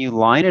 But when you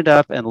line it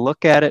up and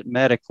look at it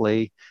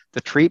medically,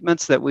 the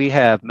treatments that we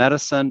have,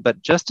 medicine,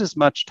 but just as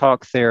much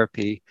talk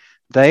therapy,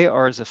 they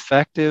are as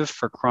effective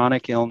for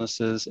chronic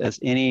illnesses as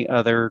any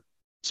other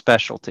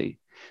specialty.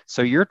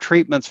 So your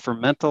treatments for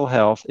mental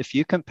health, if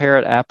you compare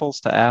it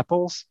apples to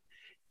apples,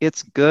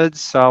 it's good,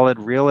 solid,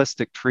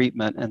 realistic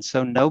treatment. And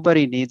so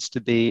nobody needs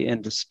to be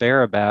in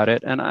despair about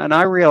it. And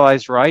I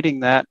realized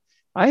writing that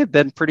I have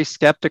been pretty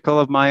skeptical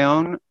of my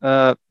own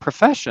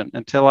profession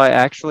until I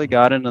actually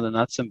got into the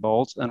nuts and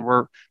bolts. And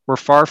we're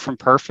far from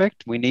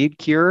perfect. We need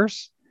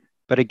cures.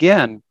 But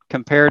again,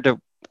 compared to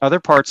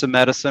other parts of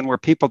medicine where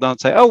people don't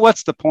say, oh,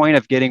 what's the point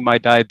of getting my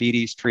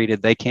diabetes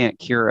treated? They can't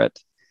cure it.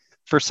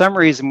 For some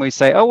reason, we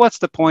say, oh, what's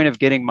the point of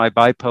getting my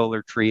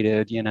bipolar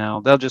treated?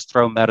 They'll just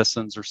throw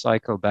medicines or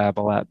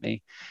psychobabble at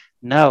me.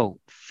 No,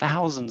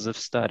 thousands of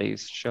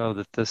studies show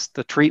that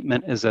the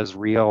treatment is as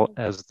real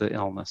as the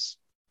illness.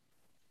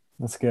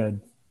 That's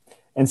good.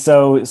 And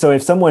so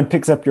if someone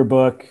picks up your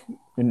book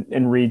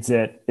and reads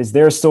it, is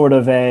there sort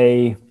of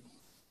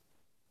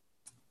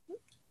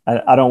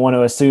I don't want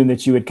to assume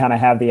that you would kind of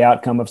have the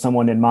outcome of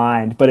someone in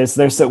mind, but is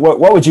there what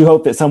would you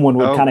hope that someone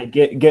would kind of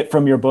get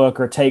from your book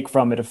or take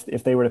from it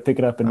if they were to pick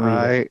it up and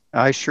read it?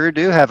 I sure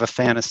do have a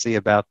fantasy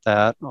about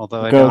that,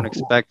 although I don't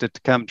expect it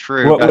to come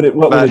true.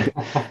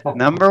 What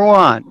number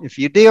one, if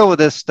you deal with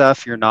this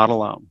stuff, you're not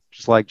alone.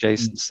 Just like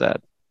Jason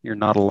said, you're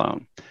not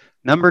alone.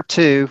 Number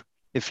two,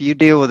 if you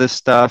deal with this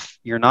stuff,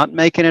 you're not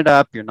making it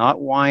up. You're not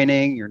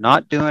whining. You're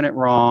not doing it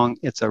wrong.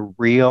 It's a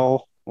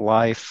real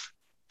life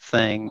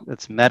thing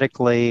that's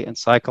medically and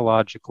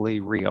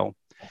psychologically real.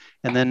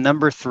 And then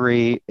number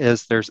three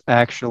is there's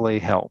actually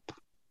help.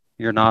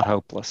 You're not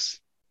hopeless.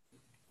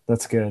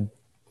 That's good.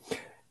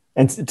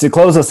 And to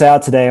close us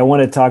out today, I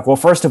want to talk, well,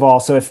 first of all,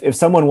 so if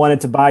someone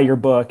wanted to buy your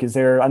book, is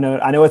there, I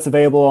know it's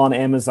available on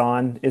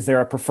Amazon. Is there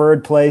a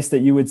preferred place that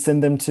you would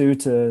send them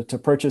to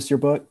purchase your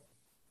book?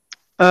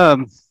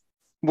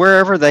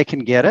 Wherever they can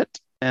get it.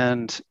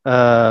 And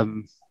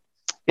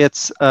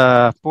it's,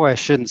 I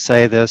shouldn't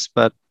say this,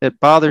 but it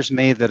bothers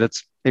me that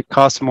it's it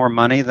costs more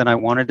money than I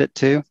wanted it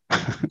to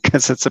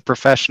because it's a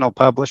professional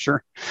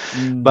publisher.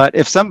 Mm. But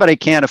if somebody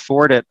can't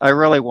afford it, I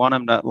really want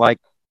them to, like,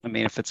 I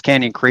mean, if it's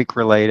Canyon Creek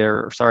related,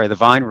 or sorry, the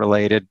Vine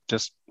related,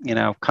 just,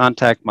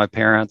 contact my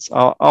parents.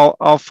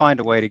 I'll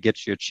find a way to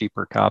get you a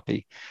cheaper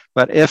copy.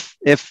 But if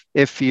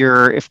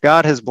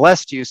God has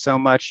blessed you so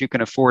much you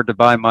can afford to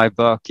buy my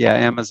book, yeah,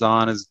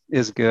 Amazon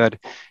is good.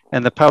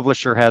 And the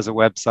publisher has a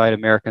website,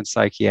 American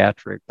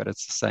Psychiatric, but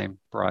it's the same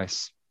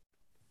price.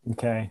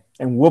 Okay.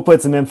 And we'll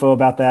put some info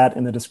about that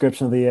in the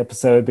description of the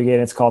episode. Again,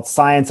 it's called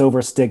Science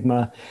Over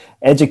Stigma,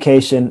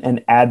 Education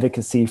and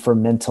Advocacy for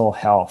Mental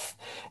Health.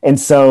 And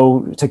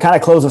so to kind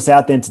of close us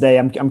out then today,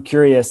 I'm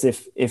curious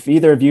if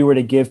either of you were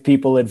to give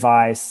people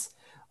advice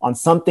on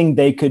something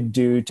they could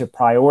do to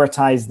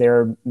prioritize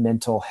their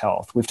mental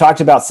health. We've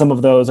talked about some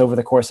of those over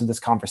the course of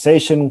this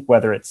conversation,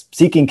 whether it's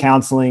seeking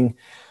counseling,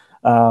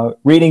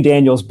 reading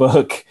Daniel's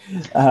book,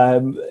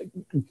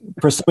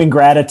 pursuing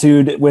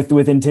gratitude with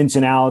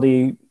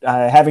intentionality,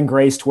 having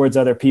grace towards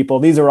other people.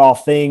 These are all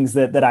things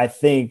that I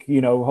think,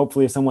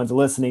 hopefully if someone's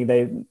listening,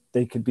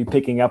 they could be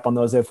picking up on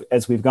those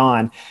as we've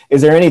gone.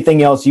 Is there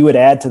anything else you would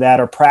add to that,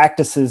 or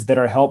practices that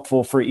are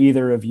helpful for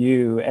either of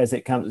you as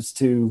it comes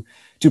to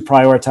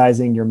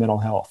prioritizing your mental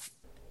health?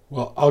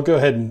 Well, I'll go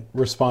ahead and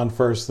respond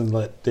first and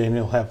let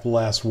Daniel have the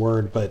last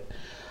word, but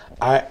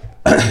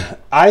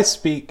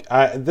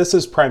this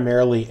is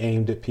primarily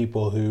aimed at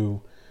people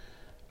who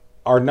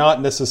are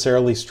not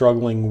necessarily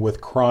struggling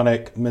with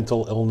chronic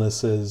mental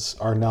illnesses,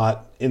 are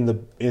not in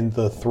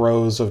the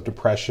throes of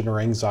depression or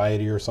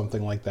anxiety or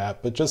something like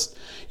that, but just,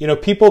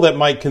 people that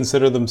might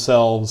consider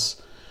themselves,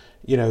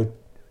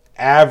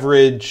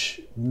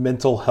 average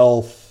mental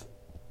health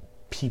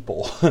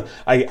people.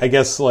 I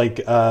guess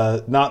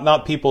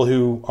not people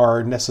who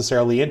are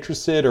necessarily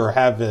interested or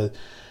have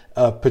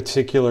a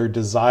particular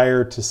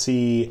desire to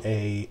see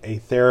a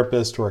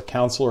therapist or a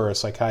counselor or a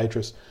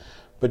psychiatrist,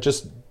 but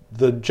just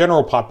the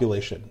general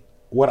population.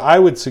 What I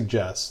would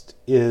suggest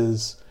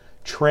is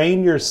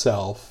train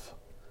yourself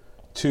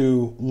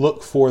to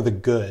look for the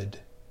good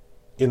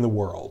in the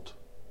world,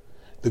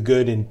 the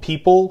good in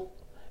people,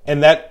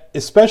 and that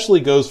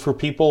especially goes for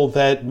people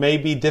that may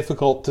be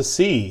difficult to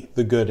see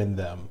the good in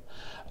them.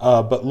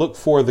 But look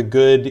for the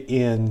good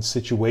in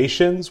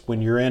situations.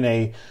 When you're in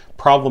a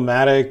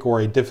problematic or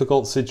a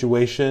difficult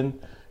situation,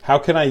 how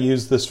can I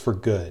use this for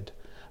good?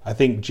 I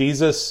think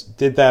Jesus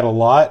did that a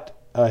lot.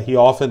 He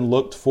often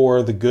looked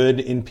for the good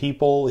in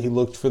people. He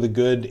looked for the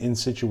good in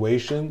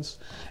situations.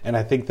 And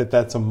I think that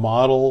that's a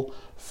model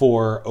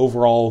for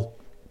overall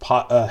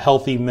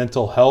healthy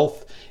mental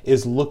health,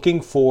 is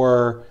looking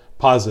for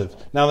positive.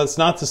 Now, that's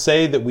not to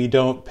say that we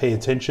don't pay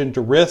attention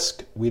to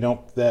risk.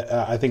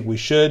 I think we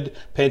should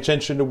pay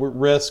attention to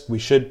risk. We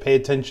should pay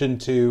attention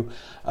to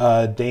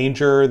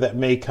danger that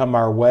may come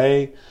our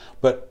way.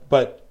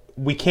 But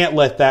we can't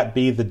let that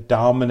be the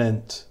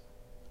dominant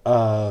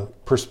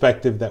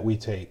perspective that we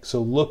take.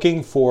 So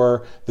looking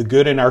for the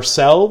good in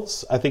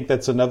ourselves, I think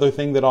that's another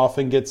thing that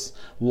often gets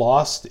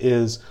lost,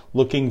 is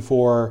looking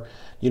for,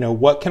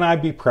 what can I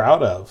be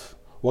proud of?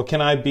 What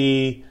can I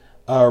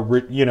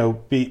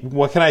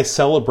what can I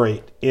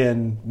celebrate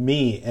in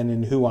me and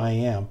in who I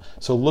am?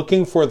 So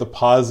looking for the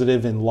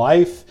positive in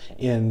life,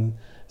 in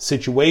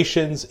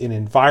situations, in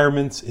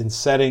environments, in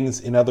settings,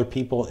 in other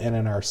people, and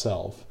in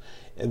ourselves.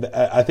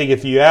 I think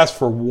if you ask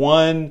for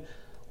one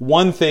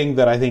thing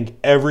that I think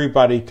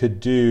everybody could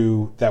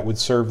do that would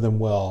serve them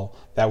well,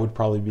 that would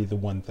probably be the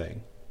one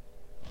thing.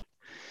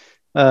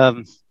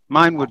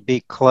 Mine would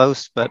be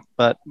close, but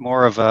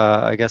more of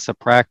a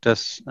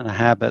practice and a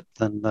habit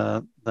than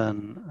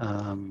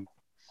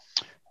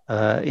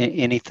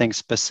anything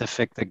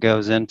specific that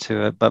goes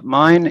into it. But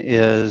mine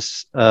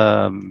is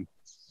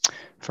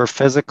for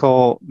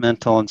physical,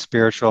 mental, and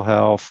spiritual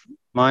health.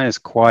 Mine is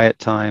quiet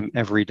time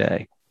every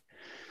day.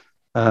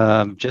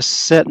 Just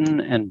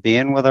sitting and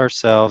being with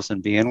ourselves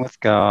and being with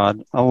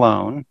God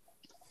alone,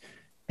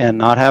 and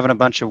not having a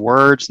bunch of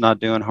words, not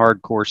doing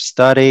hardcore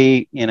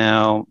study,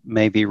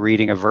 maybe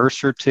reading a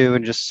verse or two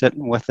and just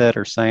sitting with it,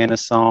 or saying a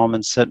psalm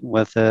and sitting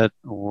with it,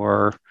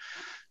 or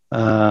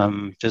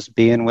just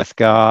being with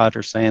God,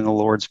 or saying the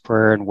Lord's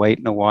Prayer and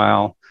waiting a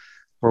while,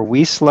 where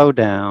we slow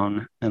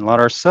down and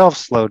let ourselves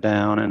slow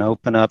down and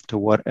open up to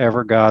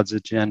whatever God's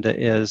agenda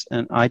is.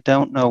 And I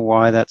don't know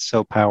why that's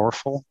so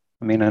powerful.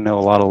 I mean, I know a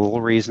lot of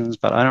little reasons,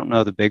 but I don't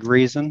know the big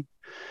reason.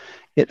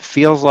 It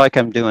feels like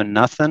I'm doing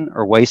nothing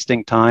or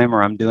wasting time,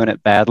 or I'm doing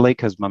it badly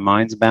because my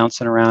mind's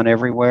bouncing around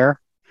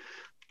everywhere.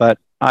 But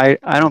I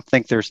don't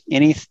think there's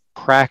any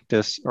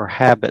practice or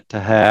habit to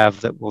have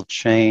that will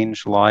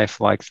change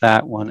life like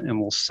that one, and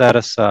will set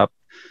us up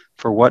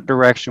for what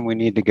direction we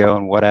need to go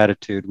and what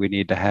attitude we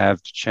need to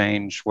have to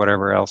change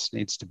whatever else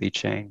needs to be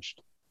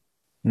changed.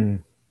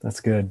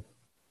 That's good.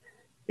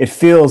 It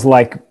feels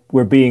like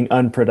we're being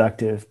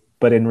unproductive,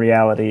 but in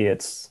reality,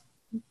 it's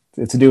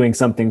doing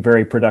something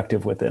very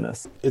productive within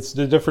us. It's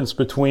the difference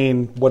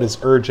between what is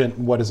urgent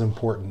and what is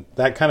important.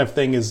 That kind of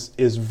thing is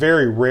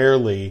very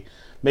rarely,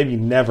 maybe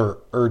never,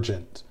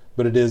 urgent,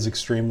 but it is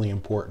extremely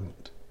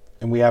important.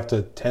 And we have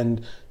to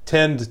tend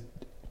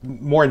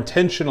more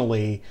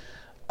intentionally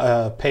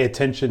pay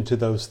attention to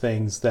those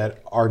things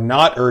that are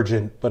not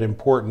urgent but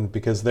important,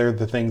 because they're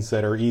the things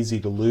that are easy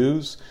to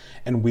lose,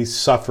 and we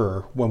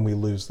suffer when we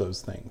lose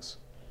those things.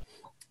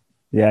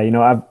 Yeah,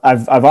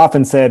 I've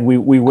often said we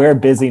wear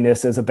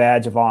busyness as a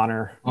badge of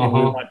honor,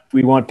 and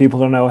we want people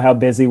to know how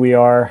busy we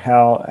are,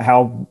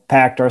 how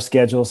packed our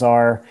schedules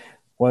are,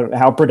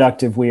 how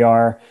productive we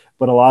are.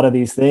 But a lot of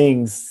these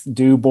things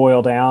do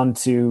boil down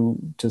to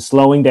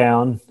slowing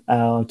down,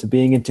 to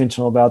being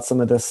intentional about some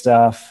of this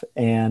stuff,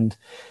 and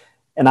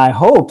I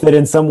hope that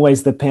in some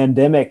ways the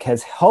pandemic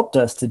has helped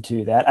us to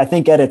do that. I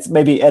think at its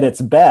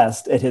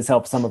best, it has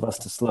helped some of us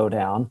to slow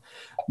down,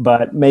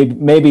 but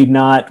maybe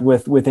not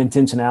with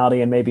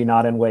intentionality, and maybe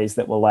not in ways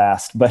that will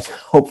last. But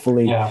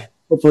hopefully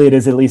it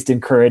has at least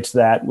encouraged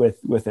that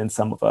within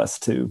some of us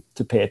to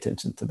pay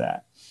attention to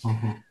that.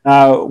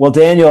 Well,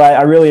 Daniel,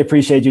 I really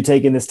appreciate you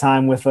taking this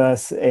time with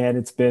us, and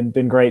it's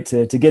been great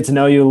to get to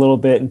know you a little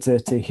bit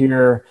and to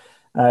hear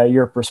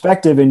your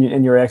perspective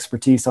and your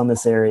expertise on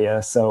this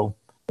area. So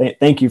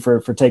thank you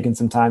for taking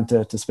some time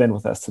to spend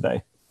with us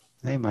today.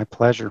 Hey, my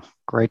pleasure.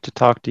 Great to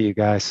talk to you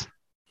guys.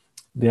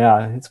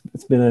 Yeah,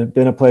 it's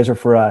been a pleasure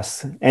for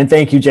us. And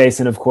thank you,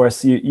 Jason, of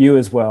course, you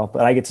as well.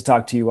 But I get to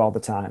talk to you all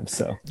the time.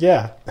 So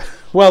yeah.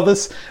 Well,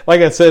 this,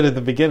 like I said at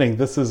the beginning,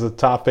 this is a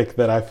topic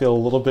that I feel a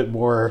little bit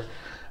more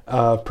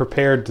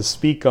prepared to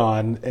speak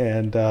on,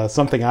 and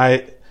something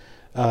I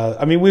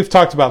mean, we've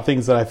talked about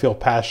things that I feel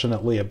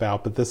passionately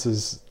about, but this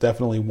is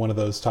definitely one of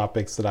those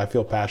topics that I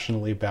feel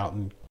passionately about.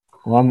 And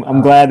well,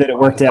 I'm glad that it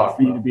worked out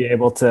for you to be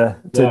able to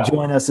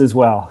join us as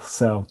well.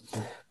 So,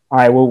 all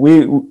right.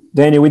 Well,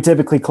 Daniel, we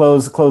typically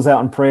close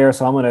out in prayer.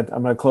 So I'm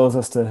gonna close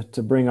us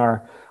to bring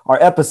our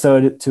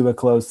episode to a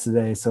close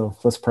today. So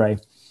let's pray.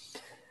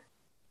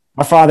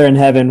 Our Father in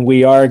heaven,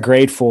 we are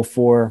grateful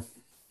for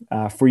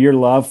your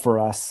love for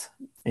us,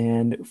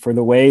 and for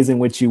the ways in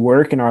which you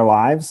work in our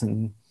lives,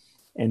 and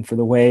for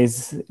the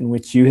ways in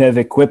which you have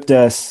equipped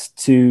us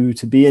to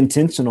be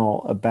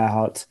intentional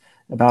about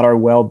our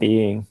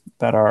well-being,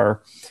 about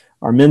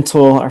our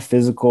mental, our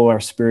physical, our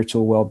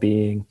spiritual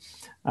well-being.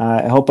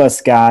 Help us,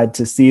 God,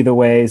 to see the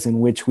ways in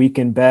which we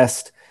can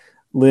best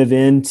live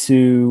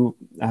into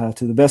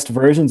to the best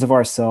versions of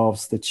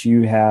ourselves that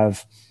you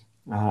have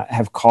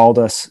called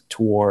us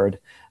toward.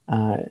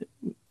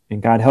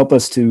 And God, help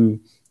us to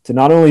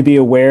not only be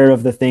aware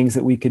of the things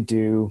that we could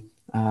do,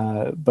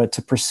 but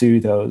to pursue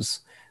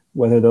those,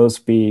 whether those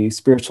be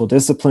spiritual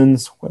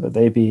disciplines, whether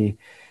they be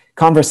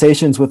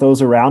conversations with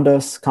those around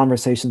us,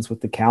 conversations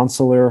with the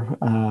counselor.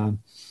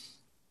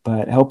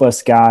 But help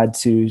us, God,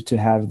 to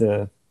have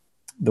the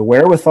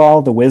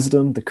wherewithal, the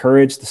wisdom, the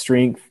courage, the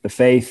strength, the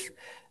faith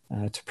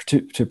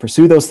to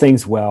pursue those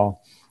things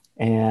well,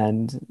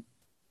 and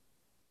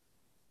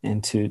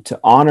to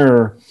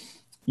honor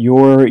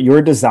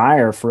your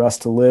desire for us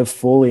to live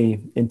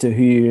fully into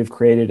who you have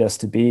created us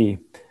to be,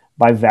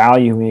 by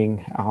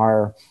valuing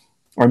our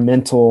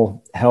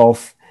mental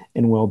health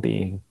and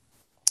well-being.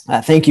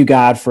 Thank you,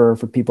 God, for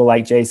people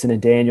like Jason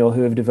and Daniel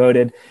who have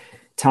devoted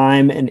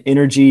time and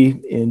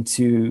energy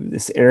into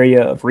this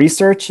area of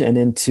research and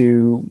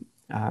into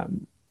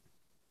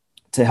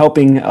to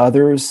helping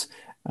others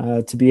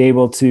to be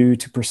able to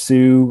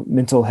pursue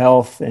mental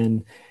health,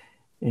 and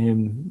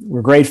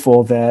we're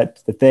grateful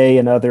that they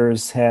and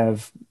others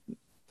have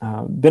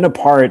been a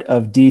part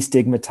of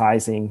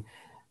destigmatizing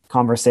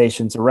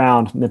conversations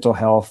around mental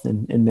health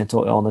and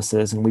mental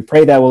illnesses. And we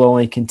pray that will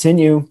only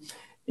continue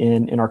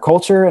in our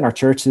culture, in our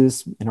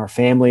churches, in our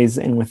families,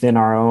 and within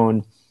our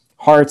own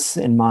hearts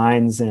and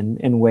minds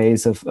and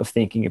ways of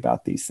thinking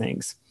about these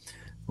things.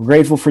 We're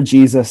grateful for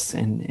Jesus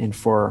and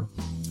for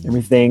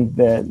everything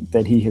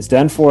that he has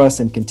done for us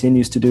and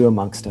continues to do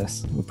amongst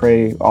us. We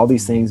pray all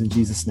these things in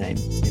Jesus' name.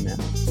 Amen.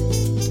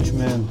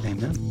 Amen.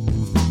 Amen.